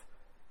staff,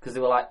 because they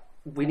were like,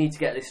 we need to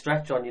get this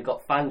stretch on. You've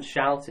got fans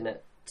shouting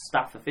at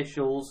staff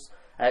officials,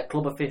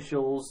 club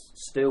officials,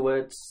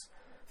 stewards,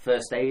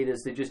 first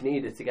aiders. They just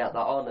needed to get that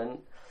on, and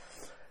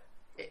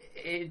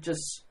it's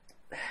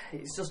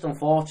just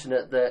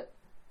unfortunate that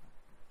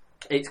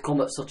it's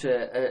come at such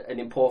an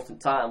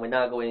important time. We're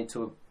now going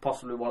into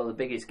possibly one of the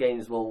biggest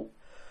games we'll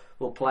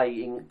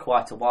play in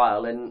quite a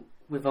while, and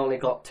we've only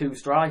got 2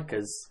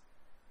 strikers.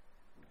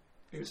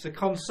 It's a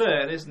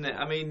concern, isn't it?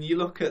 I mean, you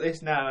look at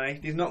this now,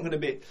 and he's not going to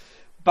be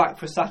back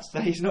for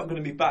Saturday. He's not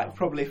going to be back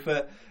probably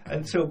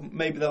until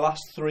maybe the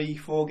last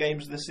 3-4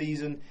 games of the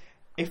season,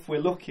 if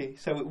we're lucky.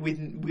 So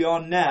we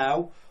are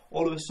now,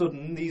 all of a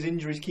sudden, these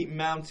injuries keep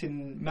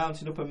mounting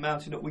up.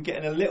 We're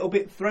getting a little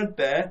bit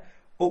threadbare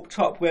up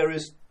top,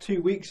 whereas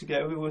 2 weeks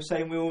ago we were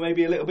saying we were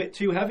maybe a little bit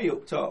too heavy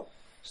up top.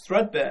 It's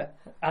threadbare.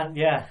 And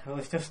yeah, well,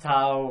 it's just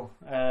how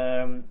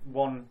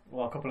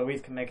a couple of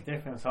weeks can make a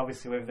difference.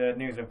 Obviously, with the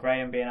news of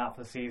Graham being out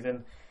for the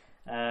season,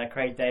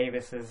 Craig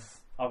Davis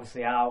is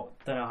obviously out.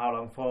 Don't know how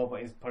long for,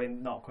 but he's probably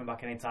not coming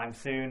back anytime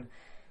soon.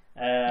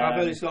 I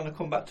bet he's going to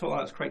come back to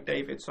that's Craig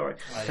David. Sorry,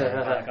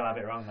 I got a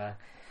bit wrong there.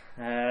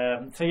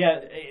 So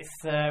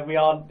yeah,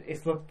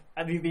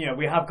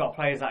 we have got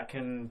players that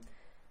can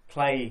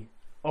play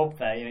up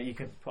there. You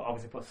could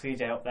obviously put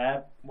CJ up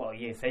there. Well,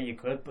 you say you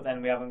could, but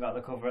then we haven't got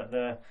the cover at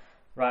the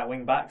right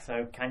wing back.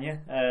 So can you?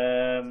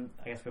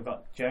 I guess we've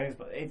got Jones,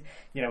 but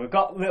we've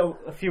got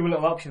a few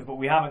little options, but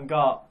we haven't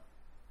got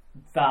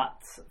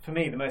that. For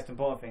me, the most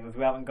important thing is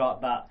we haven't got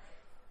that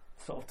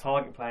sort of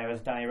target player as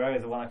Danny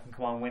Rose, the one that can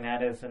come on, win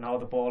headers, and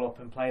hold the ball up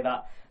and play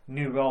that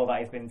new role that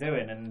he's been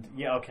doing. And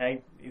yeah,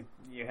 okay,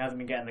 he hasn't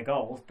been getting the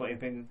goals, but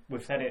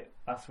we've said it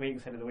last week,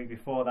 we said it the week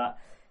before, that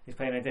he's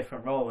playing a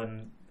different role.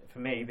 And for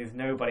me, there's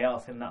nobody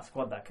else in that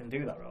squad that can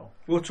do that role.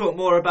 We'll talk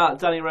more about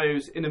Danny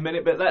Rose in a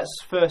minute, but let's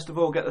first of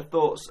all get the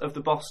thoughts of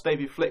the boss,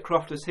 David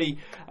Flitcroft, as he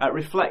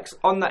reflects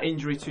on that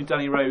injury to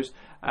Danny Rose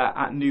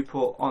at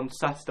Newport on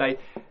Saturday.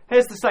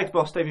 Here's the Stags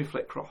boss, David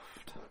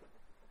Flitcroft.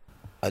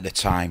 At the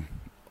time,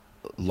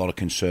 a lot of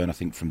concern, I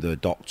think, from the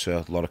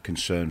doctor, a lot of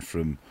concern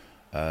from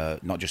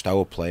not just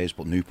our players,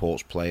 but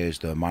Newport's players,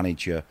 the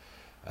manager.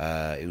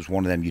 It was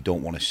one of them you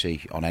don't want to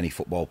see on any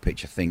football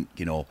pitch. I think,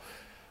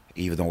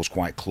 even though I was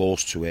quite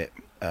close to it,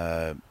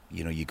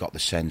 you got the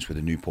sense with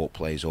the Newport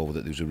players over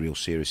that there was a real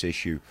serious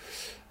issue.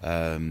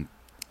 When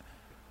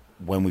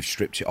we've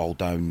stripped it all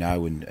down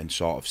now and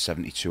sort of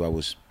 72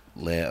 hours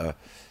later,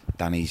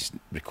 Danny's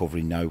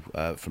recovering now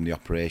from the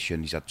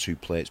operation. He's had 2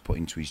 plates put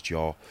into his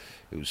jaw.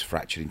 It was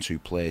fractured in 2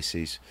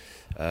 places.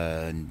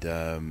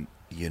 And,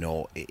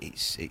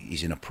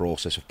 he's in a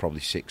process of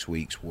probably 6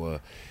 weeks where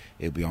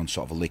he'll be on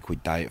sort of a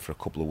liquid diet for a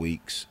couple of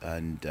weeks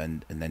and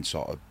then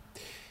sort of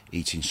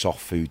eating soft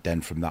food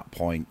then from that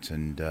point.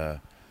 And I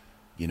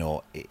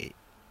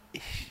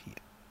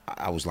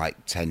was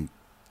like 10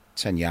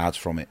 yards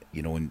from it,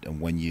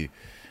 and when you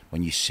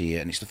see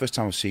it, and it's the first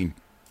time I've seen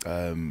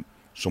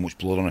so much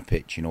blood on a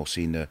pitch,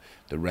 seeing the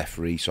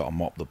referee sort of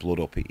mop the blood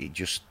up,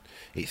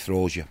 it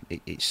throws you,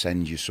 it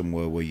sends you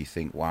somewhere where you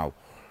think, wow,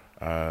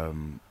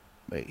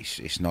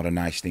 it's not a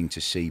nice thing to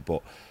see.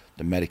 But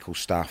the medical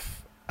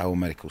staff our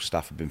medical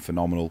staff have been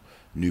phenomenal.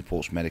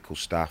 Newport's medical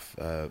staff,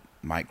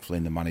 Mike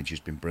Flynn, the manager,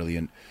 has been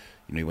brilliant.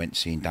 You know, he went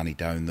seeing Danny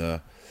down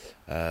there.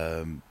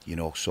 You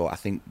know, so I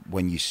think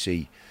when you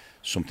see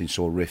something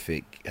so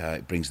horrific,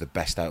 it brings the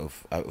best out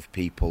of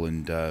people.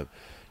 And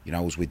you know,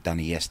 I was with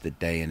Danny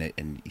yesterday,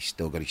 and he's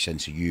still got his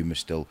sense of humour,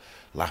 still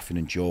laughing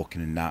and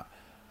joking and that.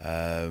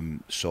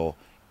 So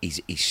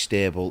he's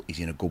stable. He's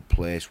in a good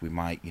place. We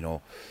might, you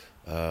know,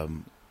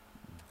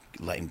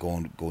 let him go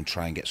and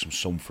try and get some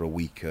sun for a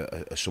week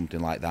or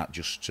something like that,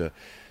 just to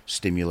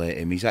stimulate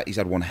him. He's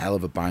had one hell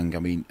of a bang. I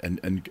mean,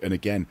 and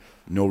again,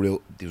 there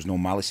was no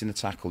malice in the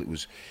tackle.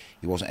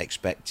 He wasn't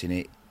expecting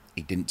it.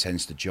 He didn't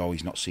tense the jaw.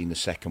 He's not seen the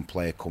second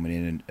player coming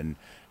in and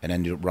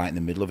ended up right in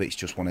the middle of it. It's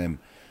just one of them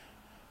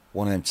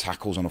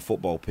tackles on a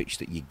football pitch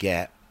that you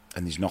get,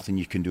 and there's nothing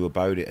you can do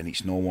about it, and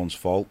it's no one's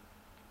fault.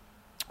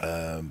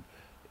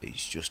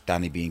 It's just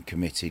Danny being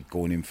committed,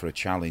 going in for a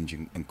challenge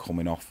and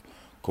coming off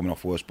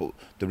worse. But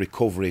the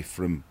recovery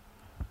from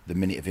the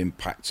minute of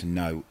impact to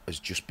now has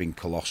just been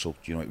colossal.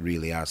 You know, it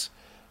really has.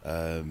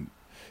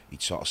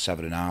 He'd sort of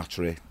severed an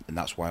artery, and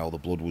that's why all the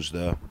blood was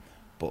there.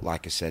 But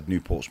like I said,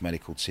 Newport's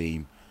medical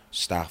team,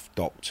 staff,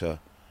 doctor,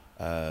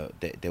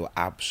 they were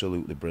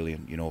absolutely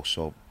brilliant. You know,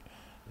 so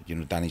you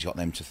know, Danny's got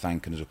them to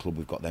thank, and as a club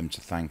we've got them to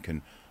thank,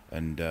 and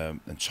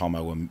Tom,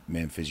 our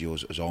main physio,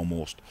 has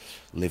almost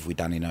lived with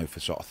Danny now for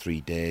sort of 3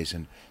 days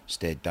and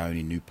stayed down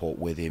in Newport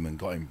with him and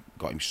got him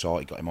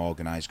sorted, got him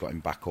organised, got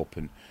him back up.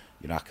 And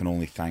you know, I can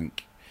only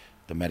thank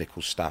the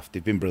medical staff.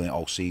 They've been brilliant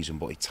all season,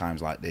 but at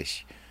times like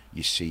this,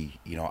 you see,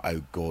 you know,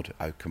 how good,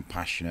 how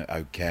compassionate,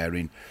 how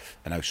caring,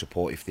 and how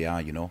supportive they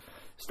are. You know.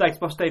 Stags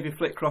boss David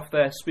Flitcroft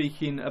there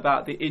speaking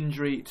about the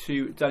injury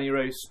to Danny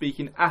Rose,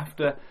 speaking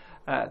after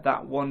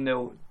that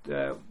 1-0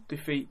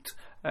 defeat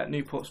at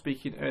Newport,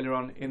 speaking earlier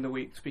on in the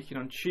week, speaking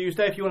on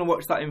Tuesday. If you want to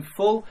watch that in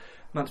full,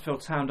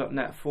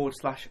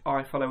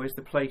 mansfieldtown.net/ifollow is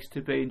the place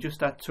to be. And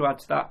just to add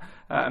to that,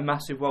 a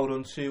massive well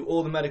done to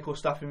all the medical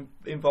staff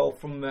involved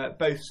from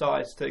both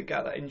sides to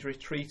get that injury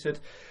treated.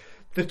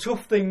 The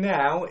tough thing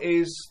now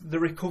is the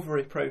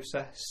recovery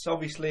process.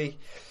 Obviously,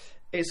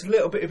 it's a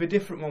little bit of a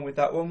different one with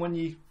that one. When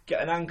you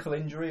get an ankle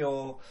injury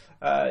or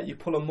you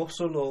pull a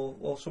muscle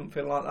or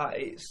something like that,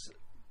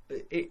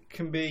 it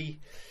can be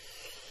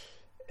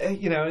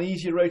you know, an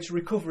easier road to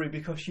recovery,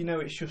 because you know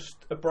it's just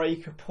a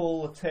break, a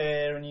pull, a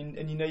tear, and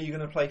you know you're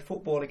going to play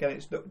football again.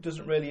 It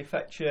doesn't really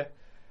affect you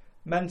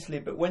mentally.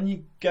 But when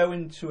you go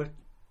into a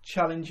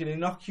challenging,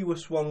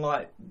 innocuous one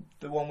like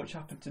the one which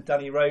happened to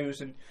Danny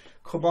Rose and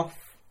come off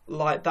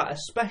like that,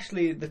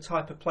 especially the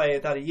type of player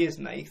that he is,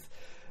 Nath,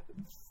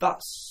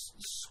 that's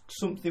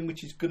something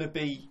which is going to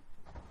be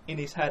in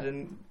his head,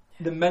 and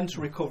the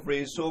mental recovery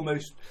is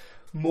almost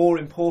more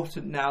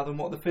important now than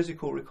what the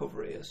physical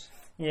recovery is.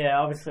 Yeah,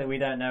 obviously we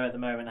don't know at the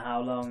moment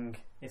how long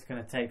it's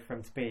going to take for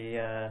him to be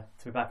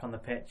back on the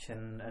pitch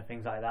and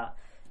things like that.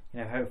 You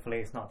know, hopefully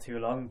it's not too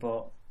long,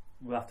 but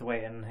we'll have to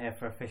wait and hear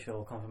for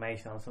official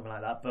confirmation on something like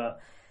that. But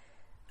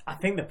I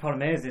think the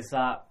problem is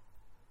that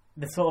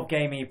the sort of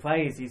game he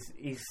plays,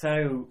 he's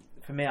so,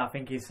 for me, I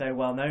think he's so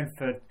well known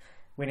for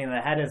winning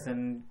the headers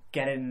and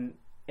getting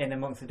in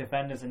amongst the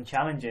defenders and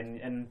challenging,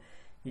 and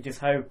you just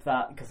hope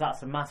that, because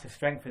that's a massive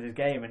strength of his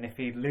game, and if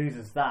he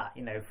loses that,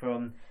 you know,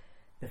 from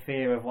the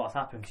fear of what's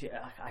happened,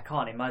 I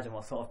can't imagine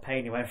what sort of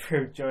pain he went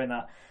through during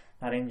that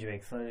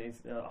injury. So it's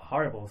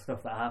horrible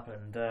stuff that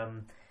happened.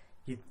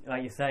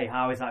 Like you say,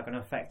 how is that going to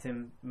affect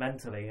him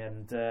mentally?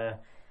 And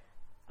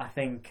I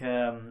think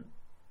time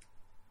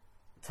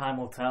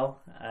will tell.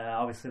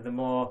 Obviously, the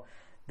more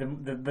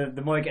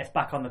he gets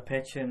back on the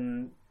pitch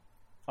and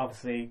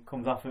obviously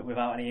comes off it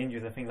without any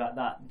injuries and things like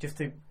that, just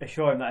to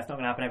assure him that it's not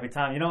going to happen every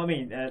time. You know what I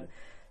mean?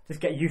 Just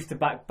get used to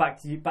back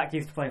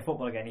used to playing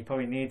football again. He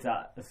probably needs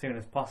that as soon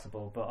as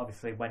possible, but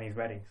obviously when he's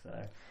ready. So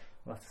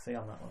we'll have to see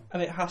on that one.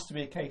 And it has to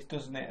be a case,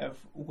 doesn't it, of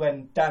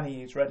when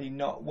Danny is ready,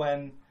 not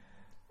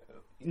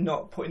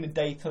putting a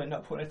date on it,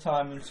 not putting a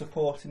time, and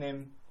supporting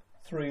him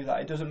through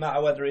that. It doesn't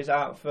matter whether he's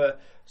out for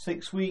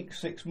 6 weeks,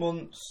 6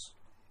 months.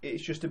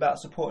 It's just about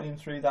supporting him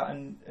through that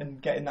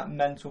and getting that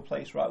mental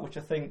place right, which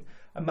I think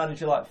a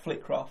manager like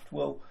Flitcroft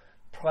will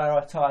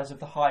prioritise of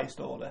the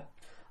highest order.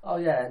 Oh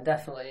yeah,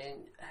 definitely.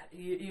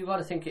 You got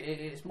to think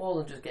it's more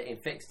than just getting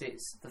fixed.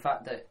 It's the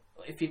fact that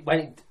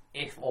when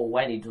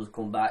he does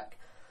come back,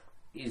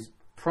 he's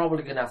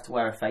probably going to have to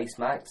wear a face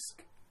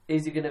mask.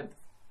 Is he going to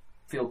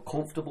feel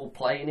comfortable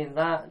playing in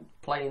that,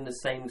 playing the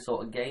same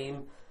sort of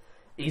game?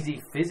 Is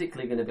he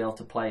physically going to be able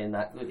to play in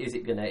that? Is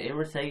it going to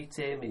irritate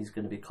him? He's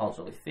going to be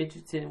constantly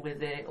fidgeting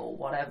with it or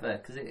whatever,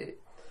 because it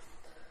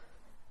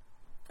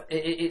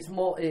is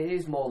more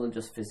than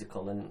just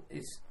physical, and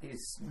his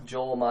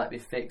jaw might be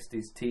fixed,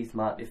 his teeth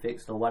might be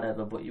fixed or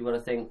whatever, but you've got to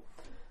think,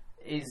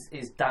 is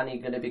Danny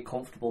going to be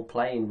comfortable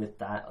playing with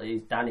that?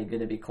 Is Danny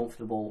going to be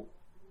comfortable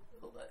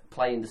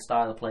playing the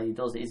style of play he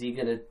does? Is he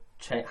going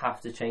to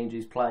have to change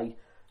his play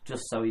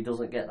just so he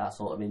doesn't get that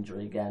sort of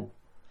injury again?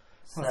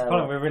 That's the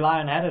problem. We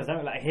rely on headers, don't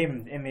we? Like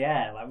him in the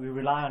air, like we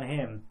rely on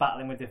him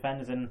battling with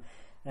defenders and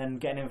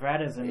getting in for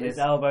headers, and his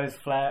elbows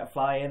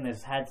fly in,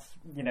 his head's,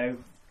 you know,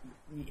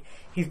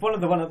 he's one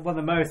of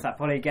the most that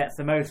probably gets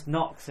the most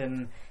knocks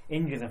and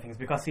injuries and things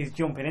because he's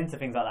jumping into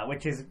things like that,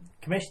 which is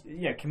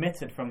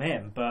committed from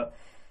him. But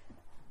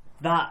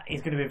that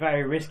is going to be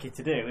very risky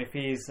to do if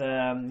he's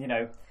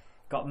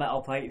got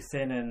metal plates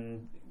in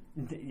and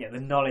the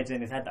knowledge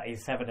in his head that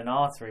he's severed an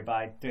artery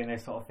by doing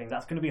those sort of things.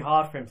 That's going to be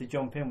hard for him to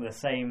jump in with the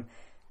same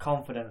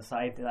confidence that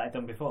I'd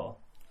done before.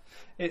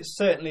 It's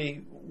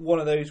certainly one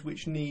of those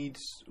which needs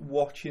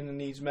watching and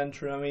needs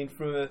mentoring. I mean,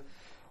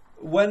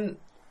 when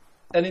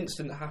an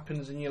incident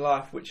happens in your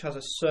life which has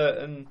a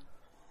certain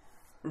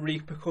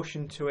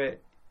repercussion to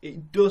it,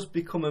 it does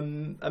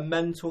become a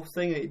mental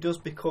thing. It does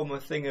become a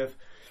thing of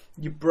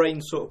your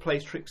brain sort of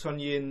plays tricks on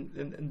you,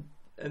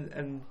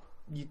 and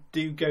you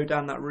do go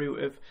down that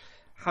route of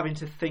having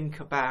to think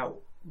about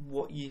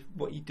what you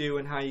do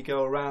and how you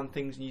go around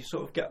things, and you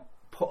sort of get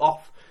put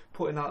off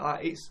putting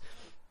that. It's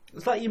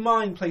like your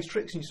mind plays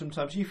tricks on you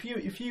sometimes. If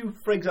you,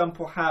 for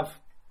example, have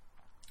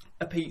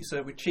a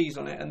pizza with cheese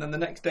on it, and then the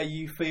next day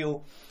you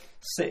feel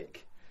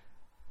sick,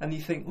 and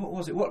you think, what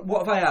was it? What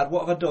have I had?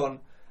 What have I done?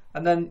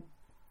 And then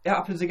it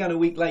happens again a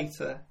week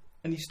later,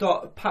 and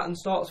a pattern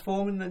starts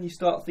forming, and then you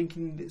start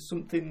thinking it's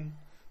something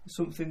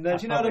there.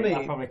 Do you know what I mean?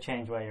 I'll probably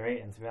change where you're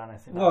eating, to be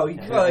honest. Well,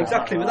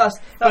 exactly. But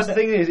that's the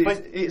thing is,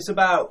 it's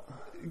about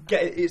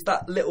it's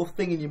that little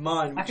thing in your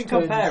mind. Which I can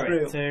compare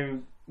it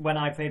to when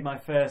I played my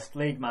first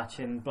league match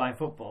in blind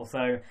football.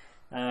 So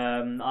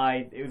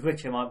it was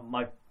literally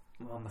my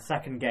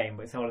second game,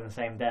 but it's all in the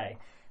same day.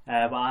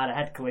 But I had a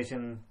head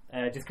collision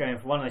just going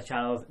for one of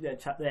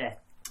the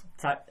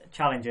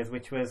challenges,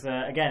 which was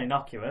again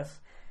innocuous.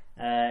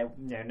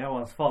 No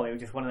one's fault. It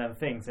was just one of them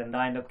things, and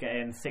I ended up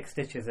getting 6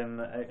 stitches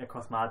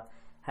across my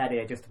head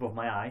here, just above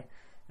my eye.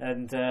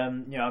 And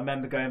I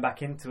remember going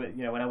back into it.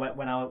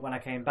 When I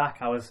came back,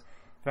 I was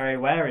very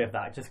wary of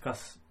that, just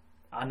because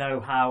I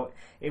know how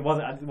it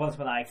wasn't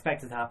something that I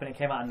expected to happen. It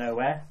came out of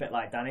nowhere, a bit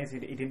like Danny's. He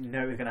didn't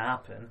know it was going to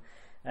happen.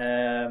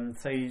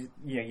 So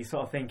you're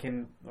sort of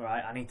thinking, all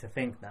right, I need to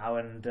think now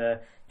and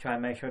try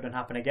and make sure it doesn't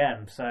happen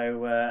again.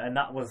 So and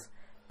that was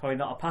probably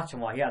not a patch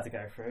on what he had to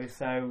go through.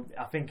 So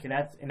I think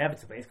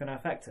inevitably it's going to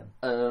affect him.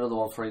 Another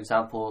one, for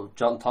example,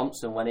 John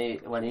Thompson, when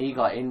he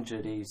got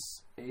injured,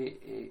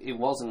 he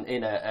wasn't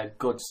in a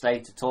good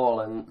state at all,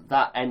 and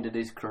that ended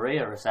his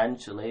career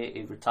essentially.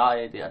 He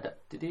retired.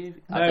 Did he?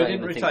 No, he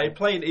didn't retire. He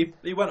played.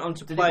 He went on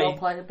to play. Did he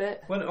play a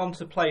bit? Went on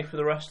to play for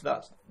the rest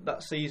of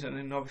that season,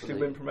 and obviously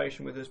win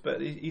promotion with us.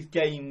 But his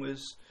game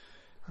was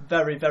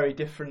very, very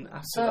different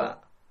after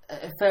that.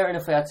 Fair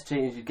enough, he had to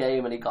change his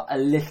game, and he got a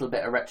little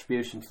bit of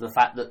retribution for the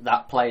fact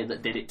that player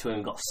that did it to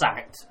him got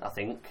sacked, I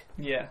think.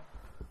 Yeah.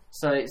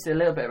 So it's a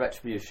little bit of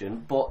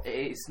retribution, but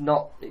it's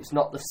not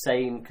the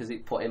same because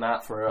it put him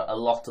out for a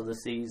lot of the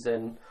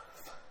season,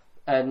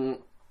 and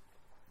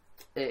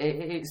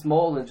it's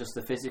more than just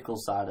the physical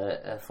side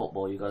of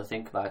football. You've got to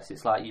think about it.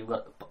 It's like you've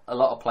got a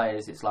lot of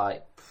players. It's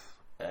like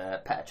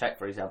Petr Cech,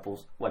 for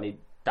example, when he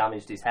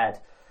damaged his head,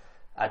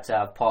 had to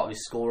have part of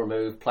his skull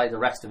removed, play the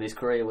rest of his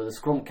career with a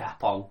scrum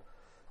cap on.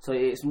 So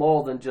it's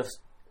more than just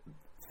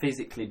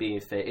physically being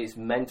fit, it's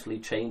mentally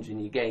changing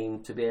your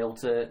game to be able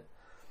to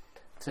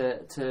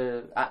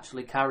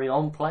actually carry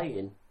on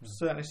playing.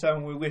 Certainly so,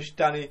 and we wish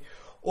Danny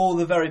all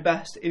the very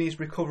best in his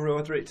recovery,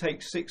 whether it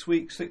takes 6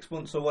 weeks, 6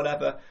 months or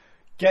whatever.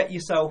 Get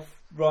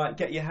yourself right,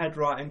 get your head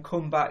right, and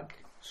come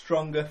back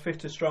stronger,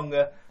 fitter,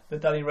 stronger. The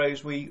Danny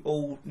Rose we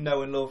all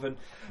know and love. And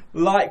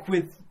like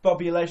with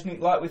Bobby Lejnik,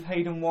 like with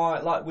Hayden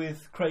White, like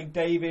with Craig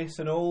Davis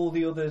and all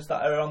the others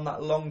that are on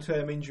that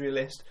long-term injury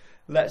list,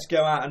 let's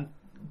go out and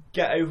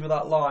get over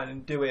that line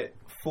and do it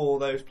for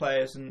those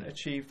players and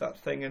achieve that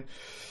thing. And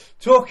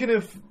talking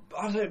of,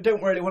 I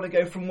don't really want to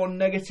go from one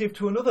negative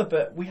to another,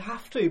 but we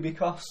have to,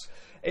 because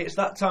it's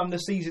that time of the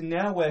season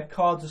now where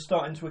cards are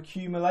starting to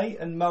accumulate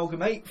and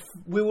amalgamate.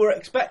 We were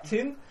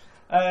expecting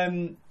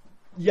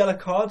yellow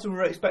cards, and we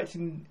were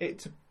expecting it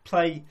to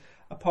play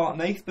a part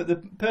in eighth, but the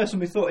person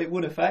we thought it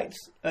would affect,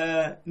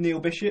 Neil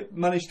Bishop,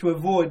 managed to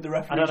avoid the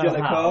referee's yellow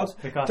card.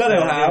 Because don't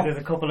know how. There's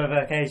a couple of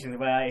occasions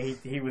where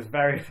he was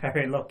very,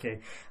 very lucky.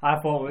 I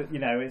thought,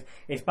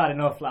 it's bad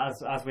enough,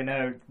 as we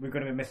know, we're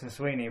going to be missing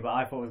Sweeney, but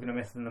I thought we were going to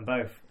miss them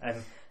both.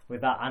 And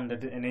with that and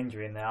an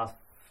injury in there,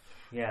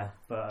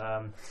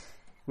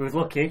 we was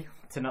lucky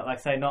to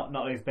not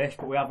lose Bish,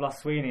 but we have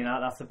lost Sweeney now.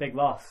 That's a big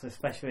loss,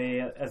 especially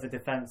as the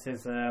defence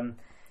is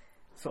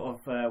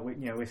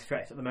we're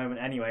stretched at the moment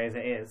anyway, as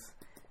it is.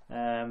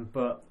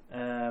 But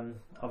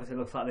obviously it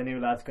looks like the new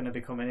lad's going to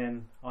be coming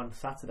in on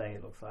Saturday,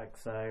 it looks like.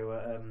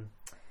 So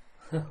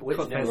which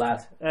new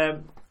lad?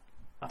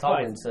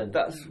 Tomlinson.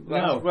 The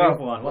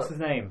other one. What's his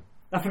name?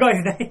 I forgot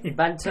his name.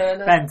 Ben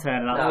Turner. He's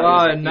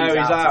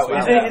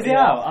out. Is he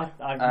out?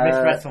 I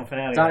misread something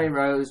earlier. Danny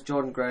Rose,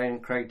 Jordan Graham,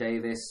 Craig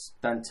Davis,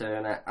 Ben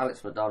Turner,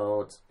 Alex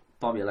McDonald,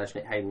 Bobby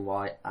Lejnik, Hayden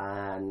White,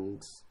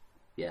 and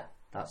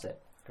that's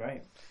it.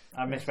 Great.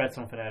 I misread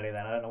something earlier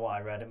then. I don't know what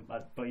I read,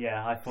 but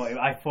yeah, I thought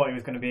he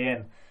was going to be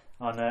in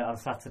on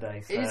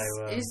Saturday. So,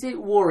 is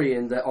it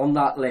worrying that on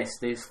that list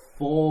there's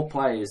 4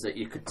 players that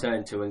you could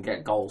turn to and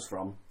get goals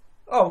from?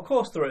 Oh, of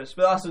course there is,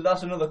 but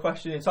that's another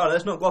question entirely.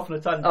 Let's not go off on a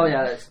tangent. Oh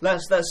yeah,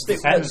 let's stick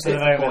with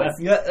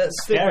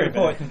the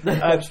point.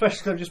 Especially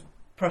because I've just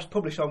pressed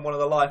publish on one of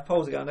the live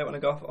polls again. I don't want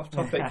to go off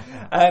topic.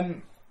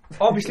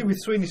 Obviously, with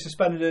Sweeney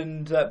suspended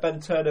and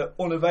Ben Turner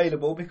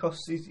unavailable because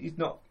he's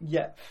not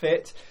yet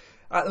fit,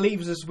 that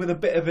leaves us with a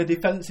bit of a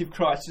defensive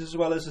crisis as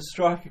well as a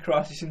striker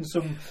crisis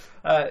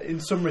in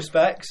some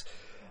respects.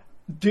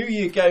 Do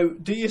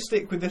you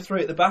stick with the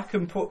three at the back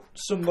and put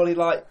somebody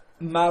like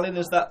Mal in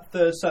as that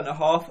third centre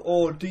half,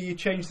 or do you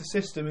change the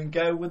system and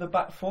go with a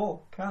back four?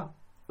 Cal?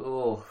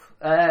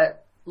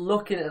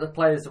 Looking at the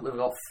players that we've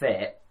got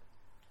fit,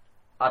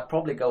 I'd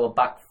probably go a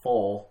back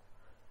four,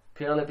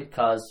 purely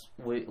because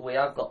we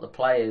have got the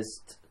players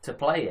to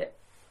play it.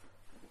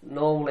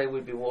 Normally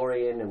we'd be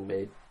worrying, and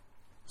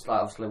it's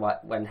like obviously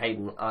when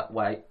Hayden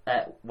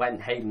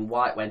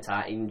White went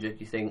out injured,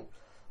 you think,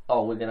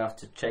 oh, we're going to have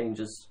to change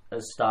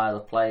a style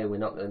of play. We're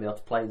not going to be able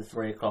to play the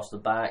three across the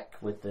back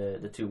with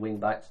the two wing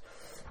backs.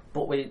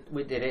 But we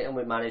did it, and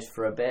we managed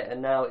for a bit,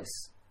 and now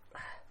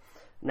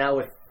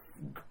we're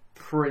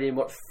pretty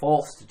much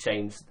forced to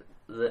change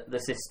the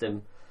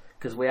system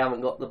because we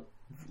haven't got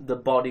the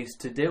bodies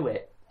to do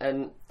it.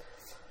 And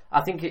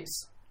I think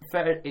it's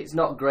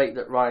not great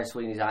that Ryan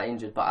Sweeney's out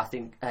injured, but I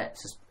think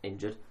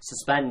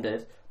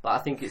suspended. But I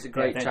think it's a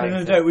great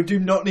chance. No, we do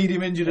not need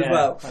him injured as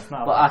well.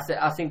 But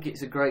I think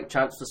it's a great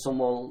chance for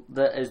someone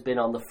that has been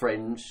on the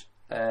fringe,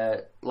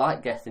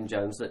 like Gethin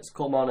Jones, that's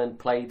come on and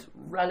played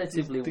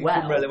relatively well.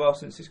 He's done really well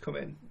since he's come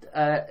in.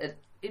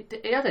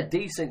 He had a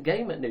decent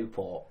game at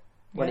Newport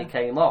when he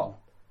came on,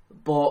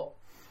 but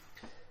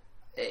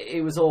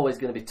it was always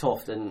going to be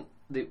tough, and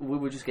we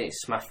were just getting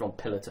smashed from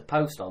pillar to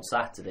post on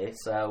Saturday.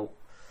 So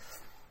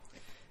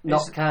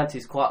Notts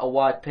County's quite a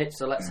wide pitch,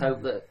 so let's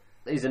hope that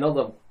he's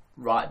another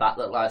right back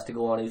that likes to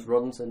go on his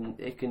runs and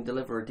he can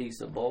deliver a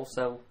decent ball.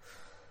 So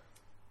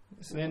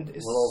it's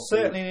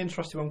certainly an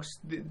interesting one, because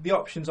the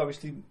options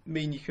obviously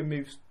mean you can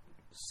move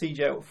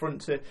CJ up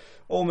front to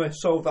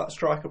almost solve that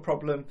striker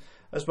problem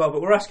as well.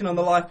 But we're asking on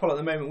the live poll at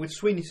the moment, with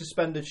Sweeney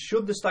suspended,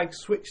 should the Stags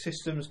switch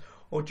systems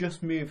or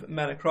just move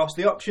men across?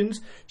 The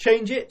options: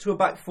 change it to a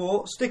back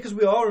four, stick as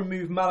we are and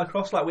move Mal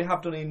across like we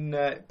have done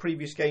in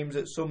previous games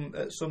at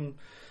some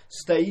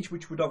stage,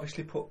 which would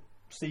obviously put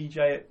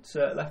CJ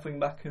at left wing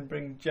back and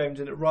bring Jones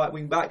in at right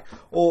wing back,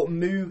 or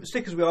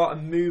stick as we are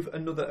and move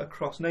another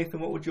across. Nathan,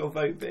 what would your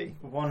vote be?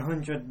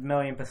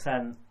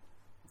 100,000,000%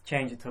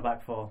 change it to a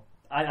back four.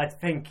 I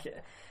think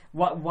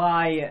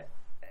why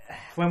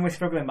when we're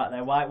struggling back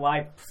there,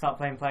 why start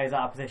playing players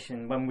out of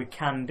position when we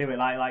can do it?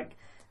 Like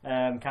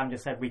Cam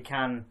just said, we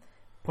can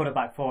put a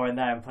back four in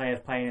there and players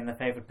playing in their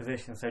favoured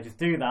position. So just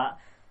do that,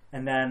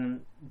 and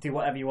then do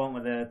whatever you want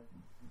with the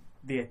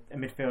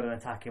midfield and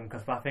attacking.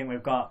 Because I think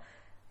we've got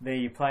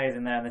the players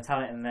in there and the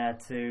talent in there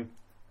to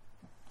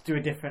do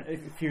a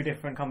few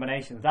different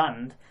combinations.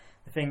 And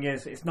the thing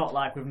is, it's not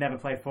like we've never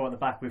played four at the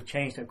back. We've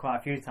changed it quite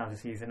a few times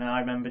this season. And I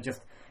remember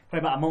just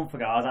probably about a month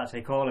ago, I was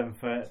actually calling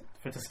for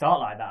to start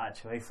like that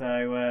actually.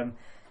 So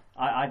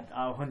I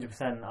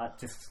 100% I'd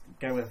just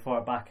go with a four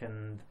at back,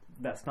 and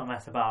let's not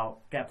mess about.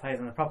 Get players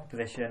in the proper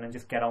position and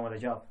just get on with the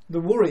job.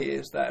 The worry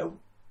is though,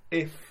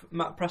 if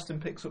Matt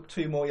Preston picks up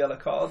 2 more yellow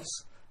cards,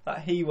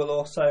 that he will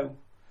also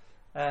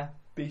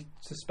be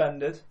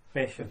suspended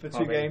for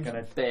 2 games.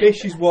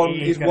 Bish is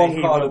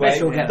one card away.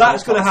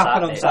 That's going to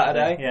happen on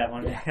Saturday.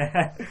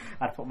 Yeah,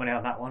 I'd put money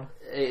on that one.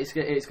 It's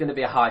going to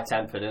be a high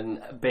tempered,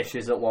 and Bish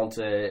doesn't want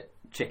to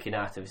chicken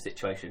out of a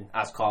situation,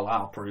 as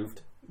Carlisle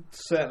proved.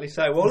 Certainly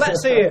so. Well,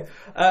 let's hear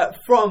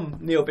from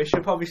Neil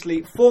Bishop,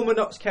 obviously former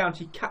Notts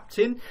County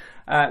captain,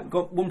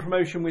 got one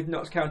promotion with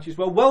Notts County as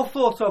well. Well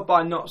thought of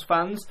by Notts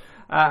fans,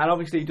 and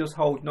obviously he does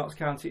hold Notts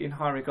County in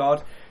high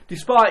regard,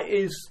 despite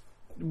his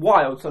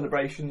wild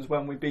celebrations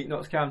when we beat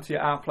Notts County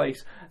at our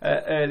place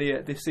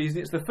earlier this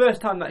season. It's the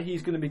first time that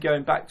he's going to be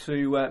going back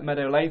to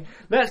Meadow Lane.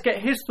 Let's get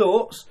his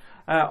thoughts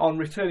on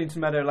returning to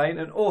Meadow Lane,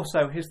 and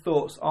also his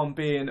thoughts on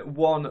being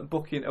 1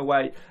 booking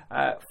away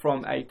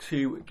from a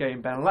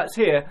 2-game ban. Let's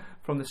hear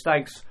from the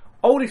Stags'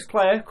 oldest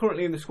player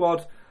currently in the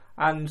squad,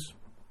 and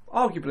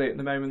arguably at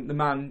the moment the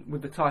man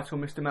with the title,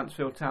 Mr.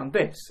 Mansfield Town.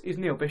 This is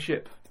Neil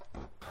Bishop.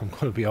 I'm going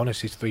to be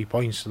honest, it's 3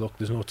 points. Look,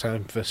 there's no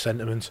time for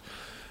sentiment.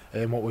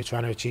 What we're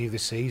trying to achieve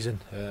this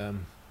season,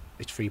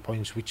 it's 3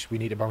 points which we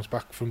need to bounce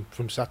back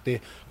from Saturday.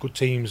 Good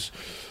teams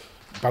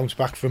bounce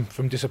back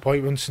from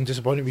disappointments and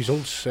disappointing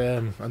results,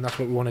 and that's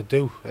what we want to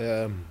do.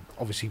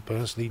 Obviously,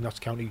 personally, Notts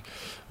County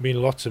mean a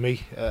lot to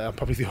me. I'm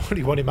probably the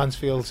only one in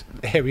Mansfield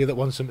area that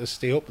wants them to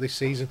stay up this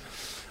season.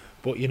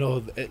 But you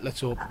know,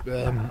 let's hope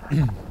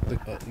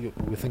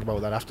we think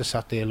about that after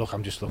Saturday. Look,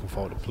 I'm just looking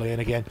forward to playing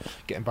again,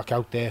 getting back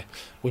out there.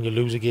 When you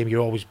lose a game, you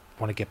always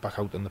want to get back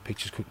out on the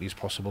pitch as quickly as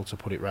possible to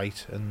put it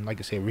right. And like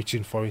I say,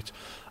 reaching for it.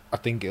 I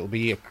think it'll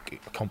be a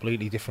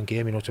completely different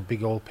game. You know, it's a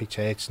big old pitch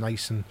here. It's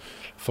nice and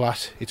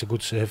flat. It's a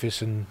good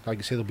surface, and like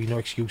I say, there'll be no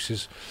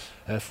excuses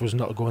for us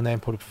not to go in there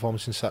and put a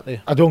performance in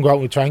Saturday. I don't go out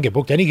and try and get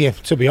booked any game,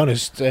 to be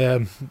honest.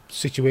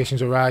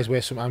 Situations arise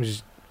where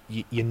sometimes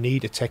you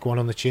need to take one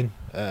on the chin.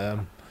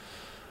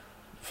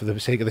 for the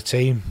sake of the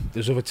team.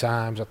 There's other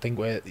times I think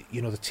where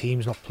the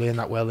team's not playing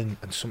that well, and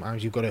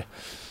sometimes you've got to.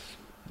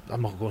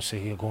 I'm not going to say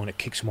you're going to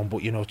kick someone,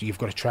 but you've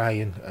got to try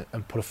and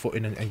put a foot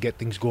in and get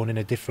things going in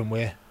a different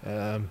way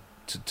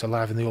to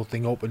liven the whole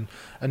thing up. And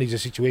these are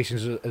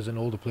situations as an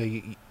older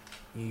player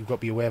you've got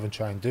to be aware of and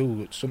try and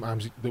do.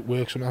 Sometimes it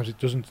works, sometimes it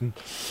doesn't. And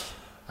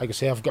like I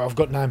say, I've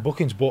got 9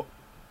 bookings, but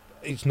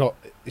it's not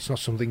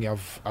something I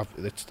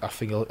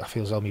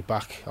feel held me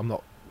back. I'm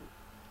not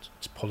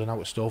pulling out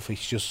of stuff.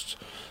 It's just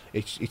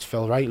it's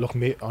felt right. Look,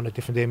 on a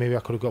different day, maybe I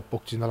could have got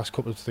booked in the last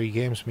couple of 3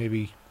 games.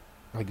 Maybe,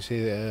 like I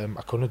say,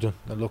 I couldn't have done.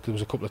 And look, there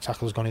was a couple of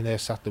tackles gone in there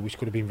Saturday which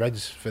could have been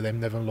reds for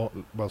them.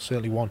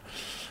 Certainly one,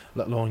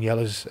 let alone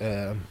yellows.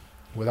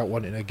 Without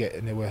wanting to get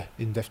into an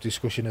in-depth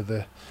discussion of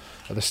the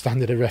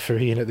standard of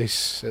refereeing at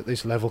this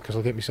level, because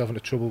I'll get myself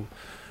into trouble.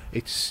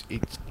 It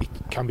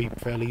can be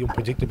fairly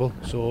unpredictable.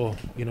 So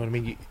you know what I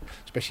mean.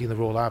 Especially in the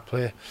role I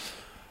play,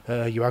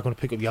 you are going to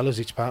pick up yellows.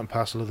 It's part and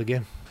parcel of the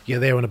game. Yeah,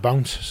 they're on a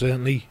bounce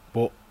certainly,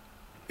 but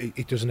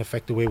it doesn't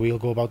affect the way we'll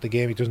go about the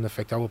game. It doesn't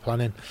affect our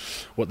planning.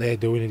 What they're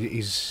doing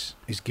is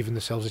giving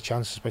themselves a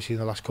chance, especially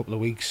in the last couple of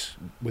weeks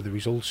with the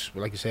results.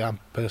 Like I say, I'm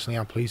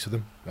pleased with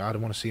them. I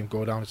don't want to see them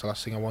go down. It's the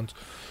last thing I want.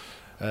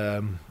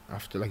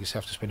 After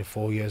spending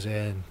 4 years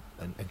there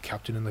and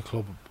captaining the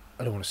club,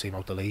 I don't want to see them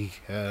out the league.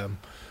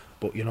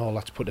 But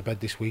let's put to bed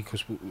this week,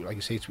 because like I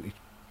say, it's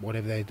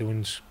whatever they're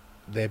doing's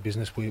their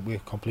business. We're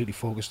completely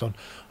focused on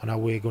how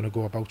we're going to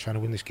go about trying to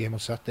win this game on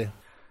Saturday.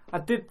 I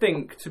did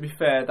think, to be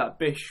fair, that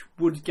Bish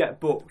would get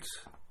booked.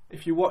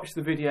 If you watch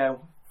the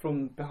video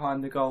from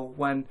behind the goal,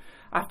 when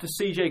after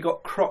CJ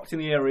got crocked in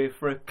the area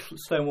for a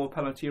Stonewall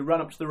penalty, he ran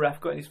up to the ref,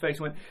 got in his face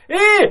and went,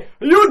 "Hey,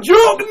 are you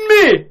joking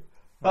me?"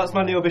 That's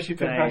my Neil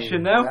Bishop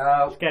impression now.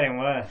 No, it's getting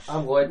worse.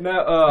 I'm worried.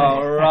 No,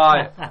 oh,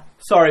 right.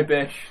 Sorry,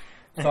 Bish.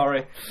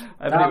 Sorry.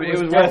 It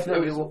was worse.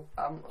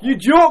 You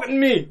joking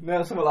me?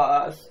 No, something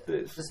like that.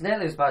 It's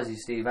nearly as bad as you,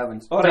 Steve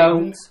Evans. Oh,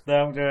 Don't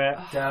do it.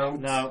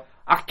 Don't. No.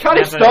 I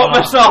can't stop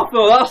myself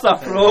though, that's the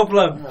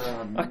problem.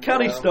 I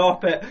can't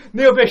stop it.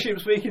 Neil Bishop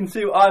speaking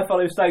to I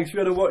Follow Stags. If you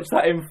want to watch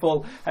that in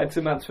full, head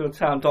to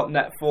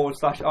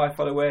mansfieldtown.net/I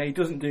Follow, where he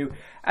doesn't do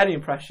any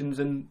impressions,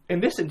 and in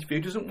this interview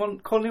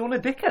doesn't call anyone a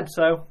dickhead,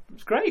 so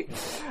it's great.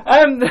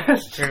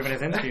 True in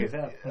his interviews,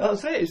 yeah.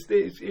 That's it,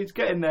 it's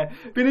getting there.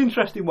 Been an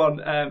interesting one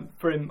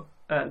for him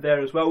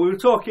there as well. We were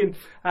talking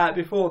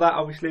before that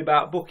obviously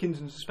about bookings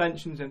and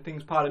suspensions and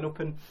things piling up,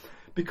 and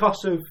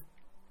because of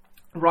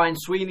Ryan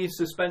Sweeney's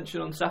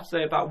suspension on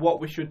Saturday, about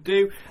what we should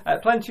do.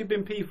 Plenty of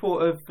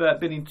people have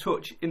been in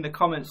touch in the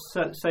comments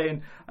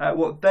saying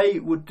what they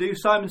would do.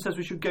 Simon says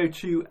we should go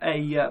to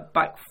a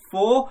back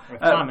 4. If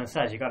Simon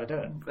says, you've got to do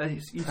it.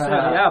 You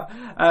certainly have.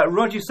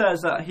 Roger says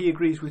that he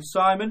agrees with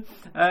Simon.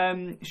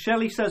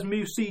 Shelley says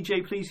move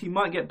CJ please, he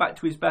might get back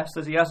to his best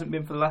as he hasn't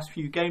been for the last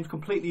few games.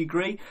 Completely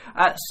agree.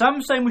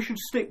 Sam's saying we should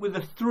stick with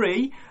the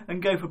 3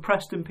 and go for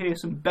Preston,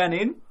 Pearce and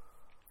Ben.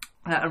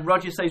 And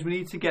Roger says we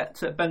need to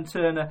get Ben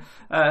Turner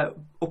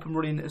up and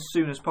running as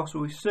soon as possible.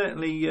 We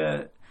certainly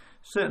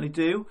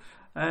do.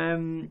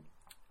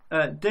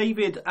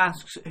 David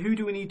asks, who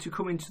do we need to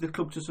come into the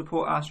club to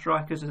support our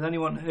strikers? Has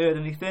anyone heard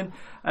anything?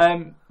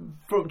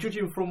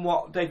 Judging from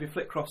what David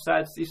Flitcroft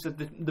said, he said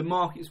the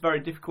market's very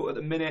difficult at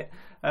the minute,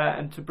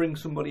 and to bring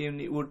somebody in,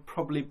 it would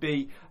probably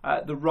be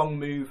the wrong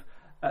move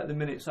at the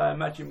minute. So I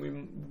imagine we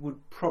would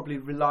probably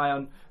rely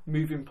on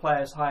moving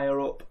players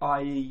higher up,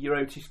 i.e. your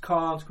Otis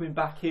Carnes coming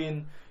back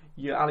in,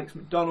 your Alex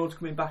McDonald's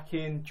coming back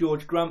in,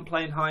 George Grant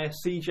playing higher,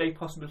 CJ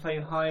possibly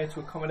playing higher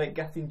to accommodate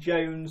Gethin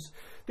Jones.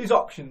 There's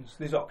options.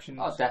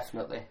 Oh,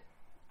 definitely.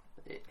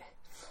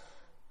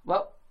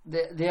 Well,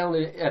 the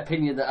only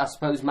opinion that I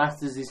suppose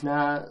matters is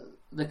now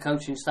the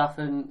coaching staff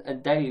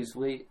and Dave's.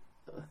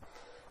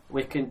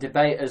 We can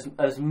debate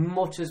as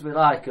much as we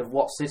like of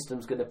what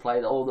system's going to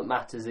play. All that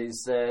matters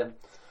is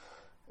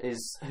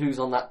who's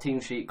on that team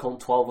sheet come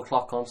 12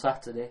 o'clock on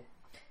Saturday.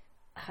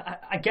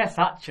 I guess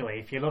actually,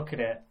 if you look at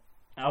it,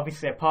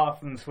 obviously apart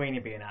from Sweeney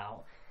being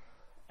out,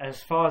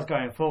 as far as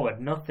going forward,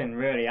 nothing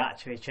really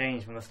actually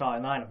changed from the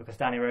starting lineup, because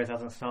Danny Rose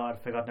hasn't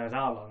started for God knows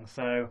how long.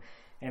 So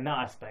in that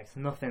aspect,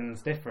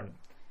 nothing's different.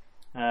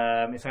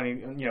 It's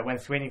only when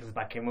Sweeney comes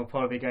back in, we'll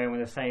probably be going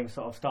with the same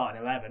sort of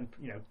starting 11.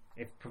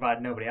 If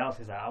provided nobody else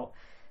is out,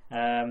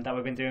 that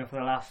we've been doing for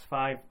the last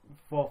 4,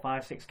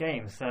 5, 6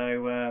 games.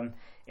 So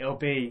it'll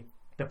be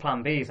the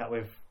plan Bs that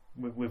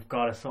we've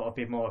got to sort of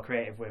be more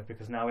creative with,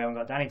 because now we haven't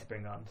got Danny to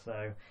bring on.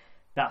 So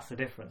that's the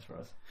difference for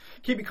us.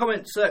 Keep your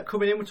comments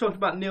coming in. We're talking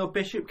about Neil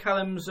Bishop.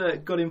 Callum's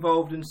got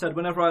involved and said,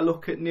 whenever I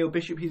look at Neil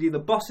Bishop, he's either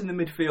bossing the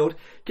midfield,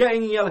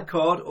 getting a yellow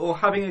card, or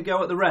having a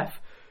go at the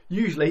ref.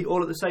 Usually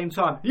all at the same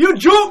time. You're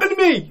joking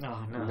me!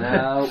 Oh,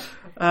 no.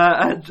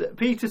 And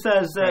Peter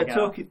says,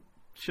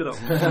 Shut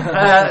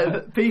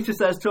up. Peter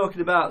says,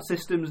 talking about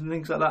systems and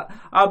things like that,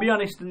 I'll be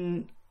honest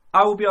and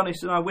I will be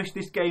honest, and I wish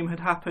this game had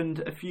happened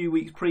a few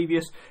weeks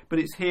previous, but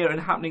it's here and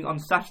happening on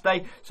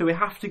Saturday, so we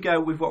have to go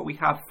with what we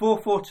have.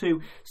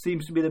 4-4-2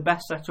 seems to be the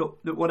best setup,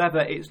 but whatever,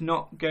 it's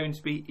not going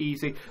to be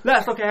easy.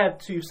 Let's look ahead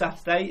to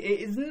Saturday.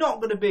 It is not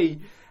going to be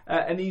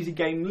an easy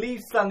game.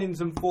 Leeds' standings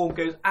and form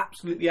goes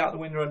absolutely out the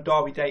window on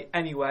Derby Day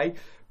anyway,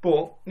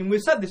 but, and we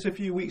said this a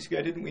few weeks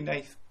ago, didn't we,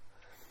 Nath?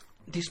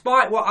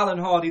 Despite what Alan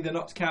Hardy, the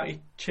Notts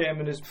County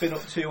chairman, has been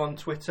up to on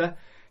Twitter,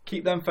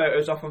 keep them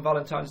photos off on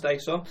Valentine's Day,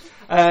 son.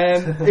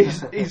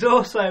 He's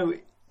also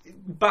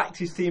backed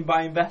his team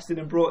by investing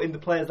and brought in the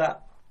players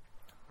that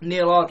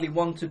Neil Ardley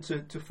wanted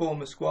to form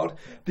the squad.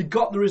 They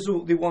got the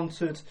result they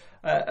wanted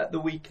at the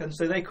weekend,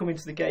 so they come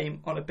into the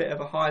game on a bit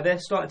of a high. They're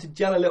starting to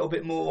gel a little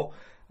bit more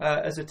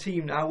as a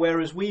team now,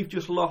 whereas we've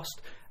just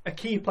lost a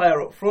key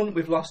player up front.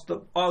 We've lost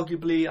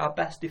arguably our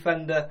best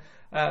defender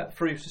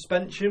through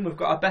suspension. We've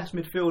got our best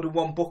midfielder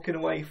one booking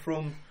away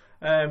from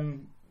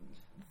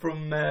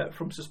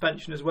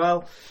suspension as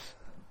well.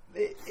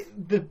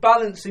 The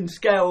balancing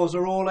scales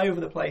are all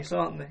over the place,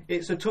 aren't they?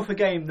 It's a tougher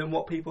game than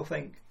what people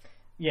think.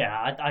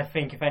 Yeah, I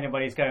think if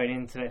anybody's going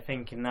into it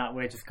thinking that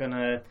we're just going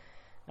to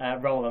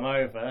roll them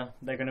over,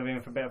 they're going to be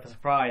in for a bit of a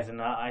surprise,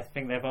 and I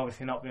think they've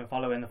obviously not been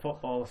following the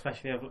football,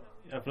 especially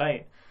of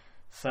late.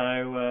 So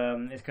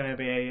it's going to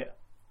be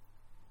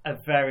a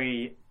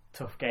very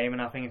tough game,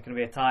 and I think it's going to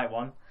be a tight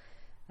one.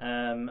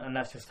 And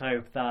let's just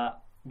hope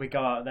that we go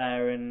out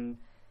there, and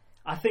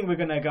I think we're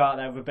going to go out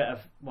there with a bit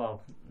of,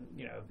 well,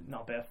 you know,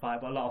 not a bit of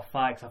fight, but a lot of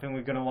fight, 'cause I think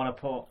we're going to want to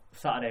put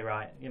Saturday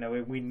right. You know,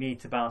 we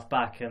need to bounce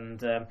back,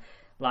 and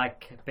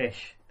like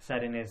Bish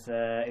said in his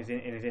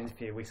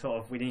interview,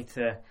 we need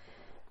to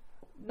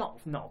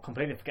not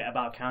completely forget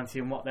about County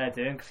and what they're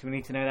doing, because we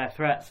need to know their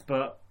threats.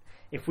 But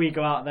if we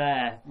go out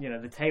there, you know,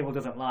 the table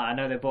doesn't lie. I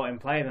know they brought in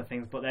players and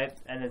things, but at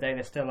the end of the day,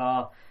 they still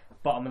are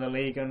bottom of the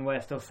league, and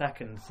we're still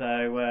second.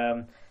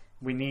 So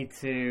we need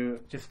to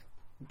just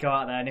go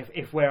out there, and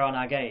if we're on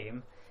our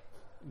game,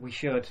 we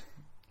should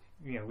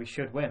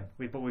win.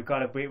 But we've got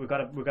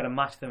to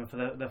match them for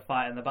the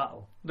fight and the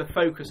battle. The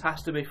focus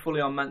has to be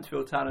fully on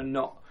Mansfield Town and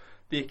not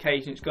the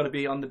occasion. It's got to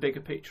be on the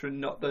bigger picture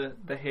and not the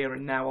here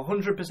and now.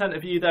 100%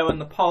 of you, though, on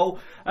the poll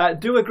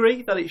do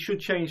agree that it should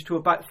change to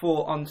a back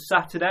four on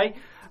Saturday.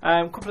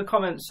 A couple of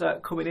comments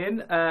coming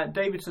in.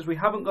 David says, we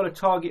haven't got a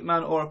target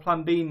man or a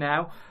plan B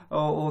now,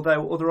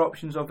 although other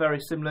options are very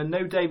similar.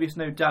 No Davis,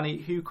 no Danny.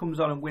 Who comes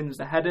on and wins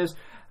the headers?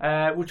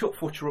 We'll chuck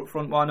Futcher up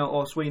front, why not?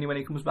 Or Sweeney when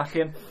he comes back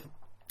in.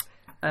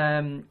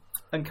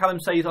 And Callum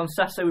says, on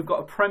Saturday we've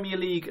got a Premier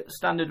League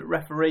standard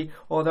referee,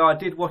 although I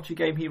did watch a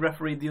game he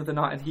refereed the other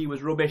night and he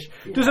was rubbish.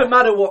 Yeah. Doesn't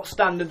matter what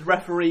standard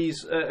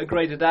referees are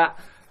graded at,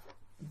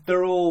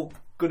 they're all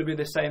going to be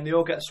the same. They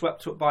all get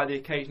swept up by the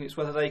occasion. It's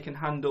whether they can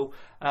handle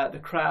the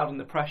crowd and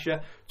the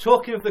pressure.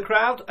 Talking of the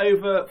crowd,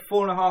 over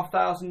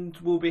 4,500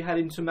 will be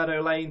heading to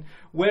Meadow Lane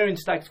wearing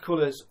Stags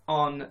colours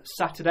on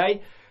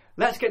Saturday.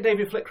 Let's get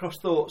David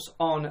Flitcroft's thoughts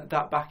on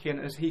that back in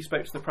as he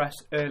spoke to the press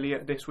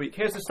earlier this week.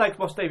 Here's the Stags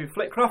boss David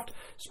Flitcroft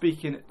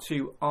speaking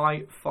to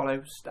I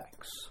Follow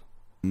Stags.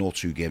 No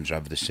two games are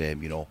ever the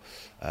same, you know,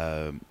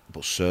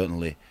 but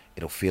certainly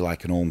it'll feel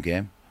like an home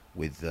game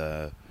with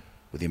the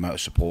amount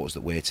of supporters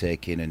that we're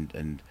taking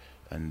and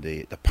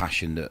the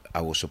passion that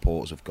our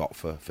supporters have got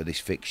for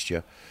this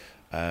fixture.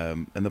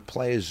 And the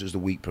players, as the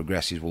week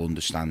progresses, will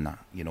understand that,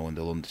 you know, and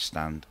they'll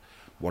understand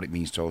what it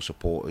means to our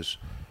supporters,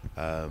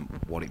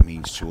 what it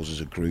means to us as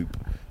a group,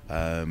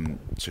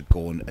 to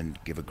go and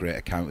give a great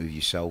account of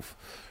yourself.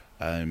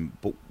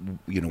 But,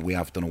 you know, we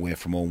have done away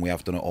from home, we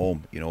have done at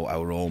home. You know,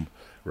 our home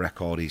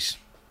record is,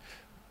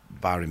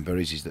 barring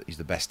Burys, is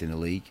the best in the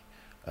league,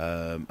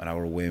 and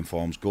our away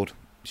form's good.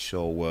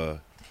 So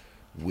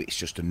it's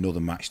just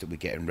another match that we're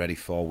getting ready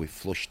for. We've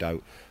flushed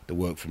out the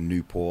work from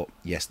Newport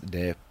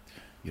yesterday.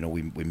 You know,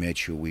 we made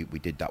sure we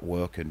did that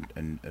work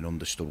and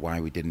understood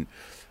why we didn't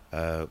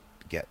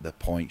get the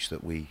points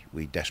that we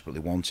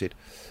desperately wanted.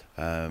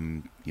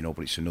 You know,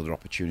 but it's another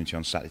opportunity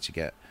on Saturday to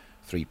get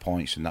 3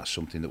 points, and that's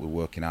something that we're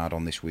working hard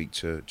on this week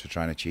to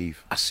try and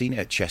achieve. I seen it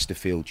at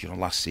Chesterfield, you know,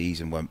 last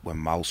season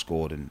when Mal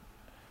scored, and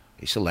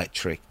it's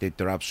electric.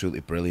 They're absolutely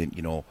brilliant,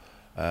 you know.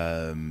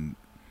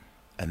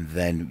 And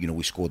then, you know,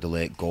 we scored the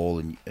late goal,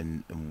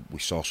 and we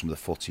saw some of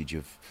the footage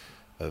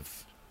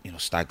of you know,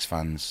 Stags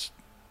fans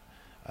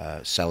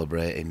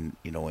celebrating,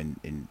 you know,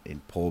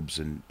 in pubs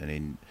and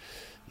in,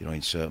 you know,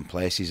 in certain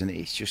places, and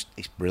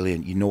it's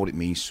brilliant. You know what it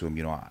means to them,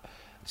 you know.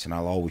 And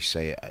I'll always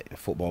say,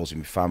 football's in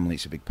my family.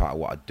 It's a big part of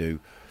what I do.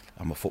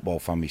 I'm a football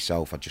fan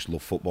myself. I just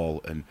love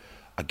football, and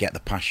I get the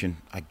passion.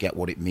 I get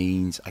what it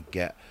means. I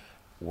get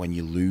when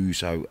you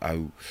lose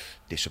how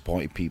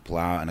disappointed people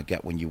are, and I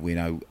get when you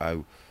win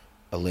how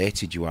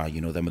elated you are. You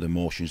know, them are the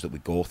emotions that we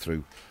go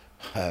through.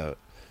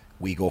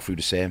 We go through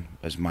the same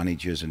as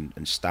managers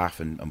and staff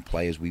and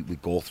players. We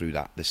go through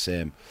that the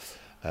same.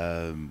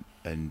 And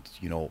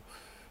you know,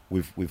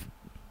 we've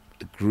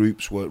the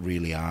groups work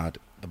really hard.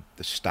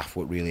 The staff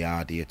work really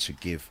hard here to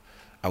give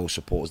our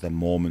supporters their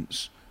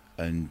moments,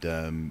 and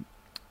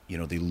you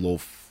know,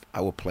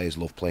 our players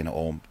love playing at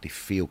home. They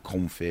feel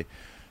comfy.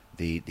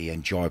 They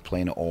enjoy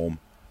playing at home.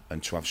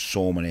 and to have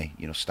so many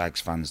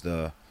Stags fans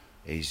there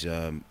is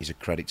a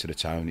credit to the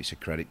town. It's a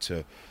credit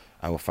to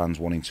our fans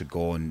wanting to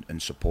go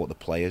and support the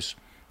players,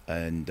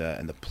 and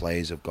the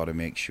players have got to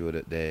make sure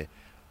that they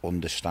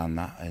understand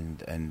that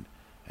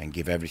and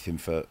give everything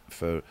for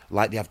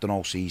like they have done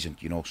all season.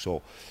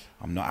 So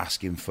I'm not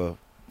asking for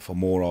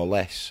more or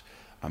less.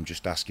 I'm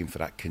just asking for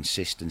that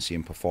consistency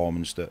and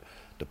performance that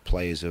the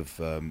players have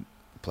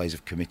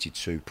committed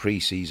to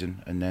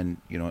pre-season and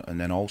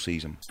then all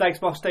season. Stags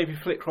boss David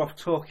Flitcroft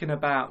talking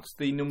about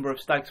the number of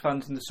Stags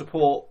fans and the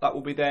support that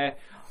will be there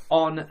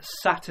on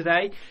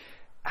Saturday.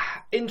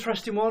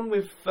 Interesting one.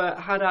 We've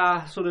had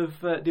our sort of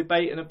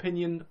debate and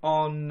opinion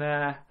on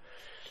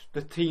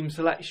the team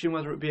selection,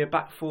 whether it be a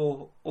back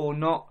four or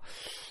not.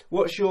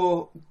 What's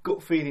your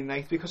gut feeling,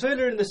 Nath? Because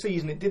earlier in the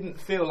season it didn't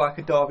feel like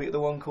a derby at the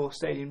One Course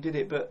Stadium, did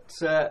it? But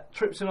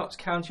trips to Notts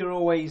County are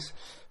always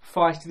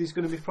feisty. There's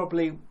going to be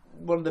probably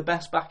one of the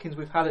best backings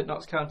we've had at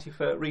Notts County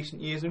for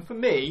recent years. And for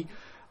me,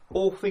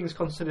 all things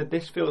considered,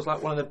 this feels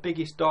like one of the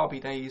biggest derby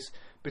days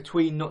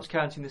between Notts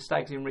County and the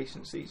Stags in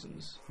recent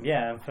seasons.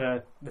 Yeah, and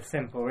for the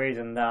simple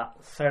reason that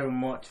so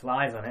much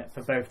lies on it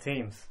for both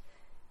teams.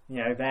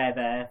 They're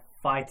there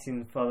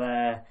fighting for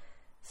their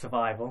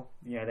survival.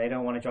 They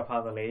don't want to drop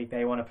out of the league.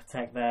 They want to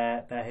protect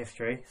their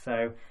history,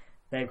 so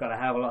they've got a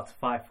hell of a lot to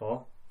fight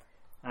for.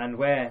 And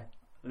we're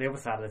the other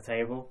side of the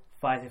table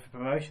fighting for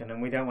promotion,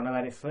 and we don't want to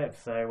let it slip.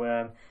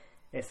 So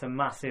it's a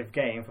massive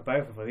game for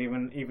both of us,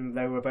 even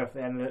though we're both at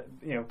the end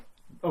of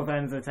other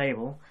ends of the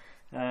table.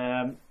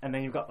 And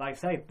then you've got, like I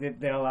say,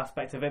 the whole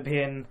aspect of it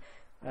being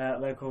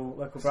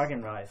local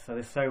bragging rights. So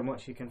there's so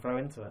much you can throw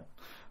into it.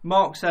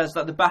 Mark says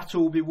that the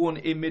battle will be won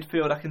in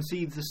midfield. I can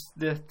see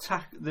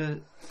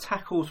the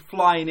tackles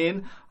flying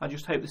in. I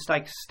just hope the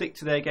Stags stick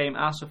to their game.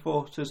 Our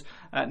supporters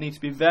need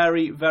to be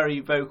very, very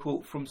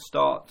vocal from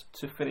start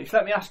to finish.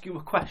 Let me ask you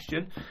a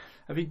question.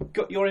 Have you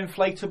got your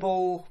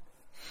inflatable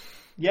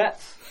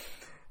yet?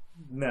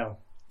 No.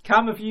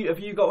 Cam, have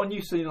you got one?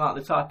 You seem like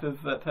the type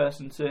of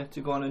person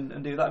to go on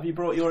and do that. Have you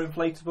brought your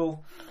inflatable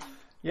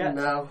yet?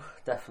 No,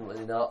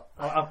 definitely not.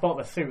 I've bought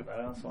the suit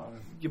though. That's what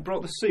You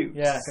brought the suit?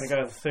 Yeah, I'm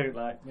gonna go with the suit,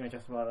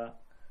 just like that.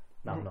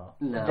 No, I'm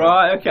not. No.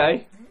 Right,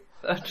 okay.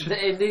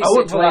 In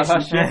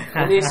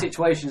these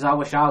situations, I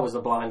wish I was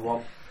the blind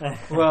one.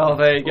 Well,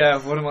 there you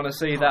go. Wouldn't want to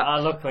see that.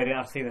 Luckily, I didn't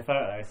have to see the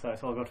photo, so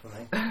it's all good for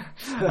me.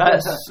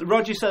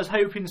 Roger says,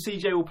 hoping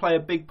CJ will play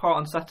a big part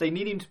on Saturday.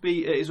 Need him to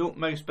be at his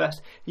utmost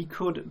best. He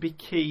could be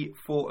key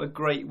for a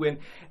great win.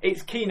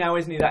 It's key now,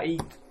 isn't it, that he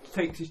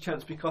takes his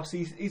chance, because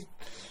he's.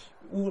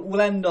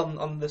 We'll end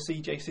on the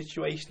CJ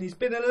situation. He's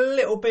been a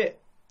little bit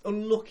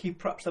unlucky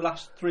perhaps the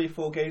last 3 or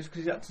 4 games,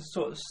 because he's had to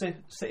sort of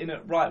sit in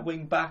at right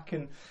wing back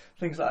and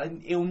things like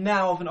that. He'll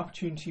now have an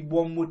opportunity,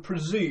 one would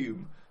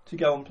presume, to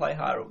go and play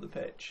higher up the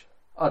pitch.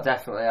 Oh,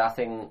 definitely. I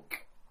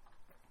think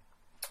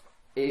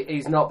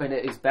he's not been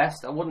at his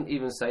best. I wouldn't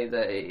even say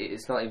that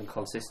it's not even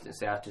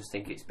consistency. I just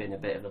think it's been a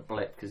bit of a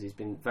blip, because he's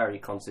been very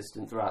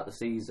consistent throughout the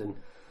season.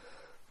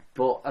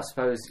 But I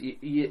suppose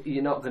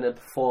you're not going to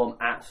perform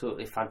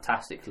absolutely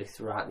fantastically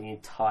throughout the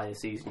entire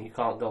season. You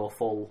can't go a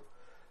full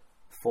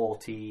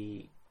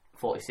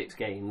 46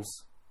 games.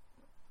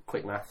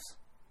 Quick maths.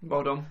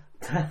 Well done.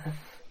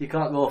 You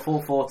can't go a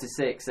full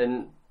 46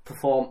 and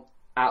perform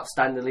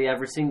outstandingly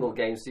every single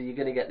game. So you're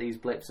going to get these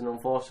blips, and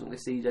unfortunately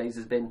CJ's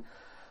has been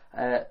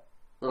the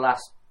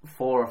last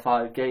 4 or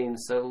 5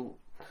 games. So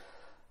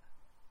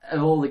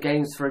of all the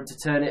games for him to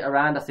turn it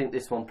around, I think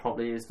this one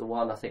probably is the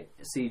one. I think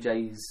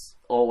CJ's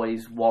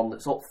always one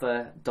that's up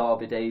for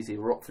Derby days. He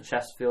were up for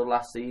Chesterfield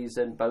last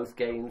season, both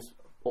games,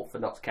 up for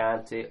Notts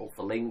County, up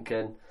for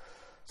Lincoln.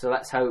 So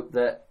let's hope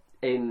that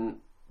in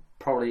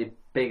probably a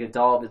bigger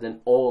derby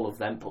than all of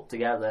them put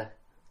together,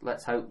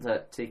 let's hope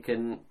that he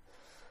can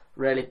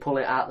really pull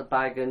it out the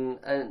bag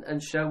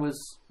and show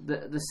us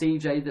the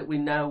CJ that we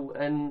know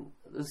and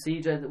the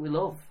CJ that we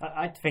love.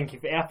 I think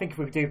if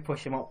we do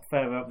push him up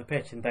further up the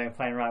pitch and don't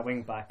play him right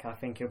wing back, I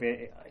think he'll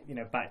be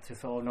back to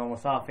sort of normal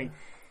style. I think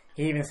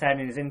he even said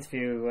in his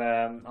interview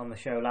on the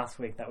show last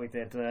week that we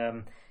did,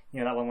 that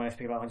one when I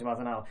speak about 100 miles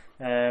an hour.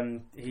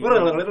 He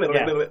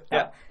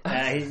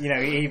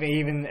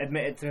even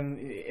admitted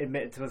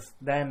to us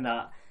then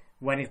that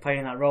when he's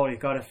playing that role, he's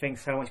got to think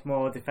so much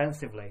more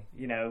defensively.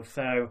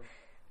 So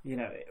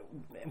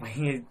when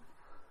you're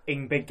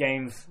in big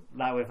games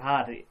like we've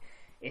had,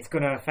 it's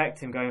going to affect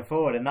him going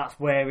forward, and that's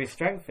where his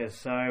strength is.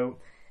 So,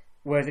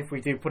 whereas if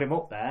we do put him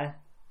up there,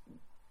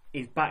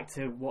 he's back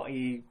to what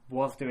he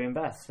was doing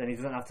best, and he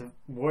doesn't have to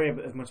worry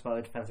as much about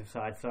the defensive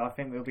side. So I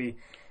think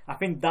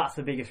that's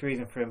the biggest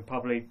reason for him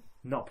probably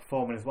not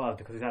performing as well,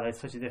 because he's had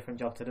such a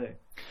different job to do.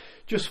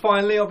 Just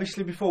finally,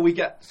 obviously, before we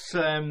get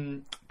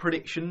some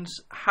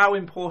predictions, how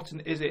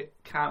important is it,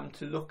 Cam,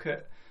 to look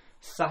at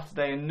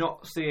Saturday and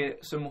not see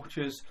it so much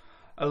as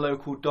a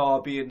local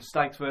derby and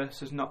Stags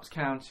versus Notts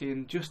County,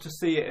 and just to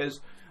see it as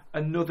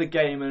another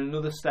game and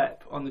another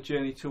step on the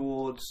journey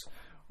towards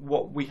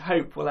what we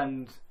hope will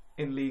end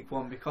in League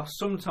One? Because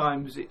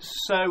sometimes it's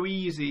so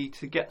easy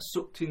to get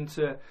sucked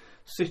into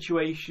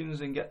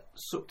situations and get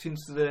sucked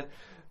into the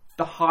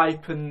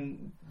hype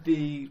and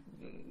the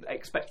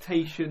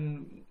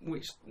expectation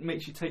which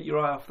makes you take your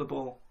eye off the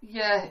ball.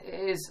 Yeah,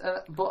 it is.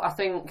 But I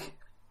think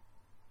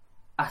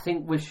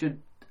we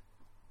should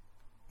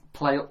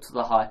play up to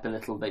the hype a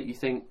little bit. You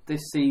think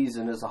this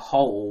season as a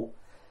whole,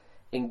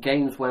 in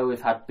games where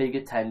we've had big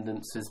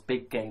attendances,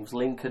 big games,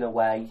 Lincoln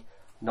away,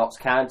 Notts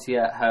County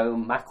at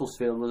home,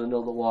 Macclesfield was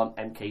another one,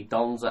 MK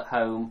Dons at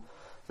home.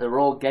 They were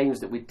all games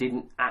that we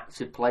didn't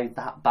actually play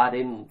that bad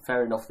in.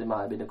 Fair enough, there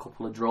might have been a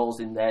couple of draws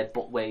in there,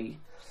 but we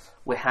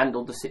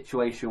handled the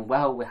situation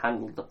well, we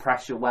handled the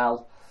pressure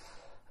well.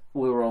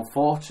 We were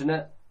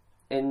unfortunate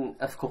in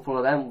a couple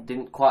of them,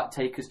 didn't quite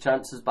take us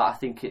chances, but I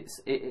think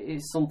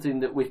it's something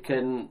that we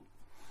can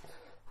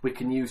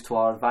use to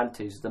our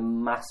advantage. The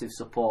massive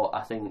support,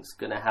 I think, is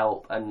going to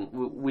help, and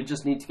we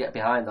just need to get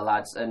behind the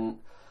lads. And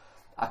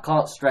I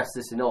can't stress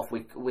this enough.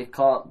 We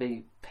can't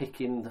be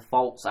picking the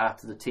faults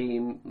out of the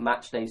team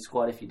match day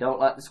squad. If you don't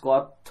like the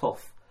squad,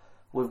 tough.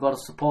 We've got to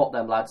support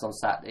them lads on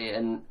Saturday,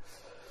 and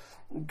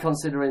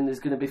considering there's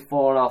going to be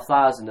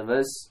 4,500 of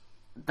us,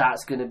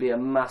 that's going to be a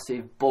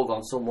massive bug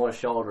on someone's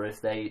shoulder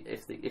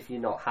if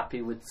you're not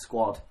happy with the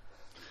squad.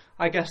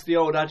 I guess the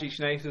old adage,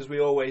 Nate, as we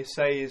always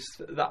say, is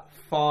that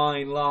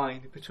fine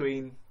line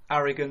between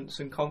arrogance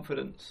and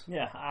confidence.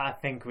 Yeah, I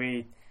think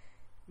we,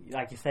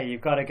 like you say,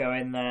 you've got to go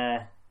in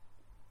there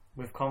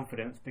with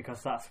confidence,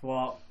 because that's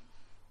what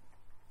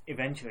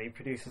eventually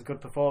produces good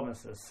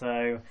performances.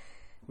 So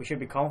we should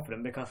be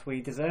confident because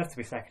we deserve to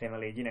be second in the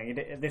league. You know,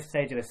 at this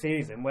stage of the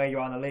season, where you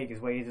are in the league is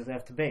where you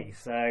deserve to be.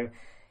 So,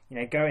 you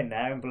know, go in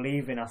there and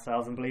believe in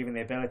ourselves and believe in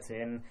the ability.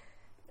 And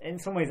in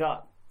some ways,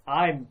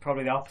 I'm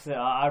probably the opposite.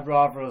 I'd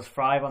rather us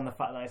thrive on the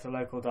fact that it's a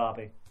local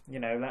derby. You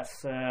know,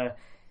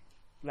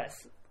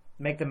 let's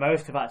make the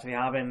most of actually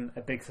having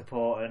a big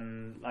support.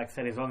 And like I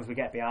said, as long as we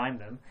get behind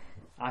them,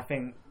 I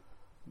think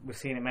we've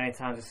seen it many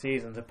times this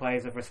season. The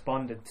players have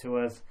responded to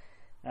us,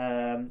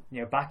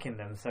 backing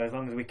them. So as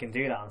long as we can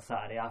do that on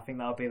Saturday, I think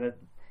that'll be the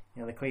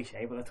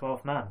cliche, but the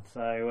 12th man.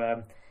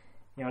 So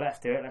let's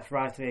do it. Let's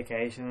rise to the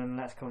occasion, and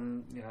let's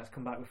come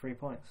back with 3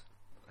 points.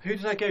 Who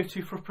did I go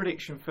to for a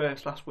prediction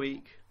first last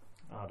week?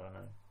 I don't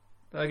know.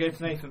 Did I go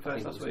to Nathan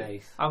first last week?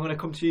 Nathan. I'm going to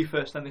come to you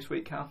first then this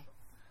week, Cal.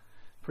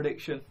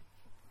 Prediction.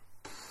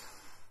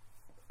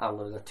 I'm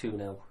going to go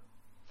 2-0.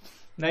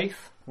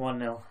 Nath?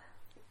 1-0.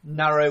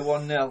 Narrow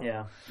 1-0.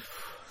 Yeah.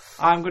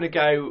 I'm going to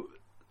go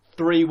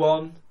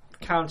 3-1.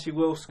 County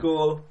will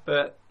score,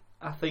 but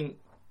I think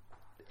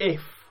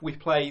if we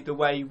play the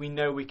way we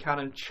know we can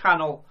and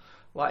channel,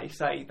 like you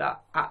say,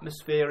 that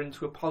atmosphere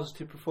into a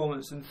positive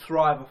performance and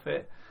thrive off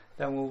it,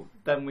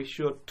 then we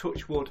should,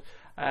 touch wood,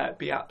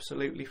 be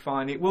absolutely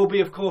fine. It will be,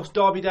 of course,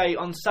 Derby Day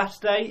on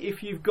Saturday.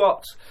 If you've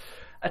got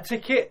a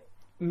ticket,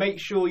 make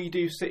sure you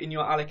do sit in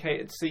your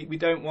allocated seat. We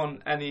don't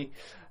want any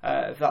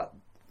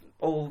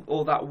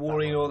all that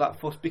worrying or that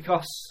fuss,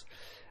 because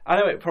I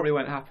know it probably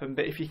won't happen,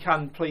 but if you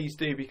can, please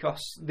do,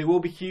 because there will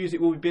be queues,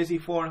 it will be busy,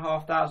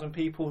 4,500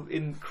 people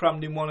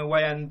crammed in one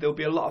away, and there'll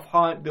be a lot of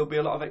hype, there'll be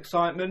a lot of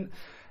excitement.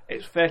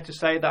 It's fair to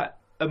say that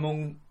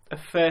among a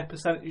fair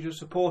percentage of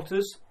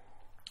supporters,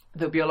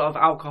 there'll be a lot of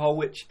alcohol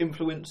which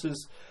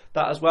influences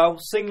that as well.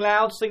 Sing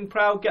loud, sing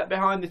proud, get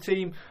behind the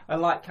team,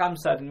 and like Cam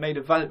said, and made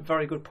a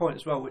very good point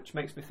as well, which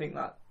makes me think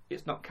that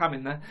it's not Cam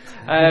in there.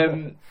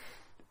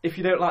 If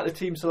you don't like the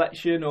team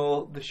selection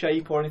or the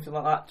shape or anything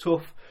like that,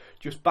 tough,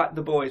 just back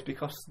the boys,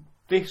 because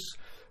this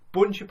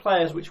bunch of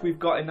players which we've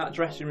got in that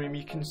dressing room,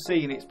 you can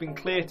see, and it's been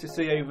clear to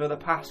see over the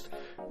past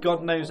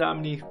God knows how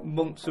many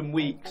months and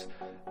weeks,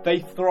 they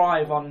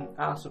thrive on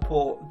our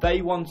support.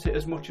 They want it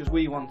as much as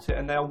we want it,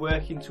 and they're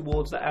working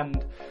towards the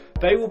end.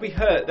 They will be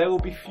hurt, they will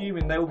be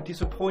fuming, they will be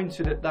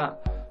disappointed at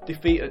that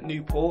defeat at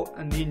Newport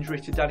and the injury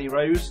to Danny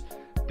Rose.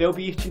 They'll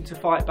be itching to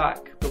fight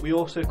back, but we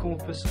also come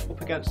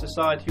up against a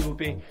side who will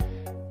be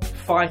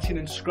fighting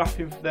and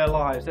scrapping for their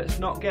lives. Let's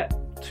not get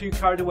too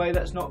carried away,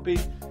 let's not be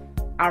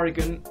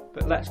arrogant,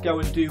 but let's go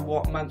and do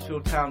what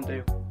Mansfield Town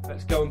do.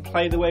 Let's go and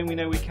play the way we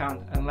know we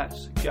can, and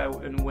let's go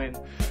and win.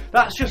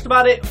 That's just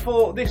about it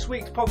for this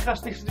week's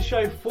podcast. This is the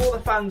show for the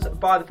fans,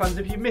 by the fans.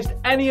 If you missed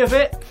any of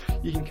it,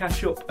 you can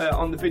catch up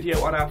on the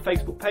video on our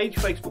Facebook page,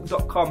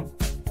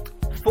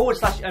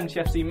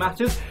 facebook.com/MTFC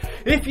Matters.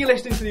 If you're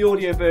listening to the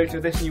audio version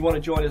of this and you want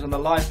to join us on the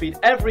live feed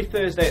every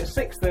Thursday at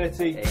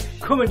 6:30,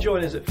 come and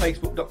join us at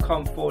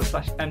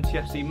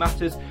facebook.com/MTFC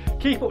Matters.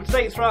 Keep up to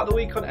date throughout the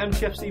week on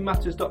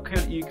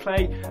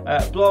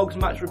mtfcmatters.co.uk, blogs,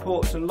 match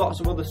reports, and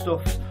lots of other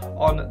stuff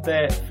on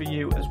there for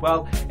you as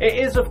well. It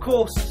is, of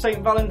course,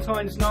 St.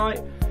 Valentine's night.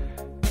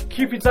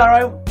 Cupid's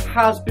arrow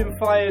has been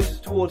fired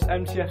towards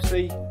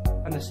MTFC,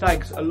 and the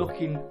Stags are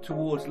looking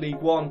towards League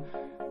One.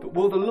 But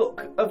will the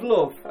look of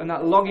love and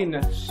that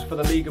longingness for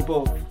the league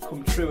above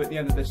come true at the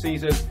end of the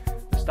season?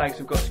 The Stags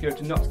have got to go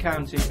to Notts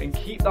County and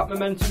keep that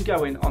momentum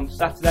going on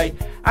Saturday.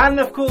 And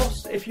of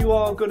course, if you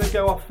are going to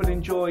go off and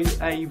enjoy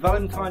a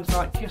Valentine's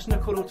night kiss and a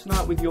cuddle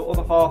tonight with your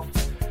other half,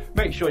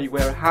 make sure you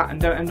wear a hat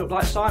and don't end up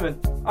like Simon.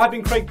 I've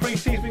been Craig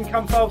Priest, he's been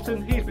Cam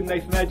Felton, he's been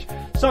Nathan Edge.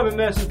 Simon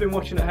Mercer's been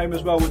watching at home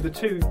as well with the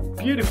two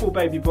beautiful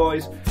baby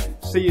boys.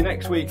 See you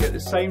next week at the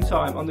same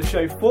time on the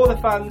show for the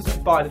fans,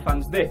 by the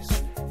fans.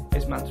 This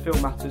is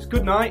Mansfield Matters.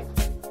 Good night.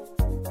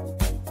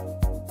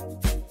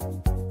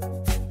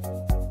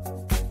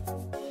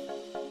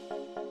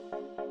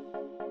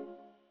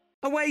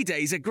 Away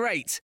days are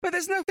great, but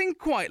there's nothing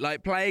quite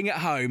like playing at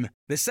home.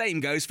 The same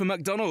goes for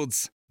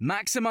McDonald's.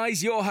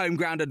 Maximise your home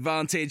ground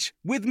advantage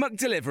with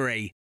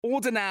McDelivery.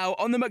 Order now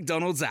on the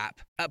McDonald's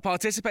app. At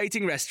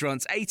participating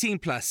restaurants, 18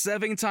 plus,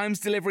 serving times,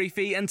 delivery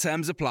fee and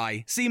terms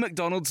apply. See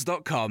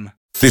mcdonalds.com.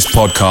 This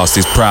podcast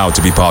is proud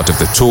to be part of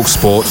the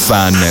TalkSport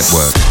Fan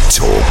Network.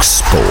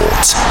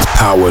 TalkSport.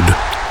 Powered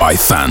by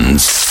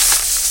fans.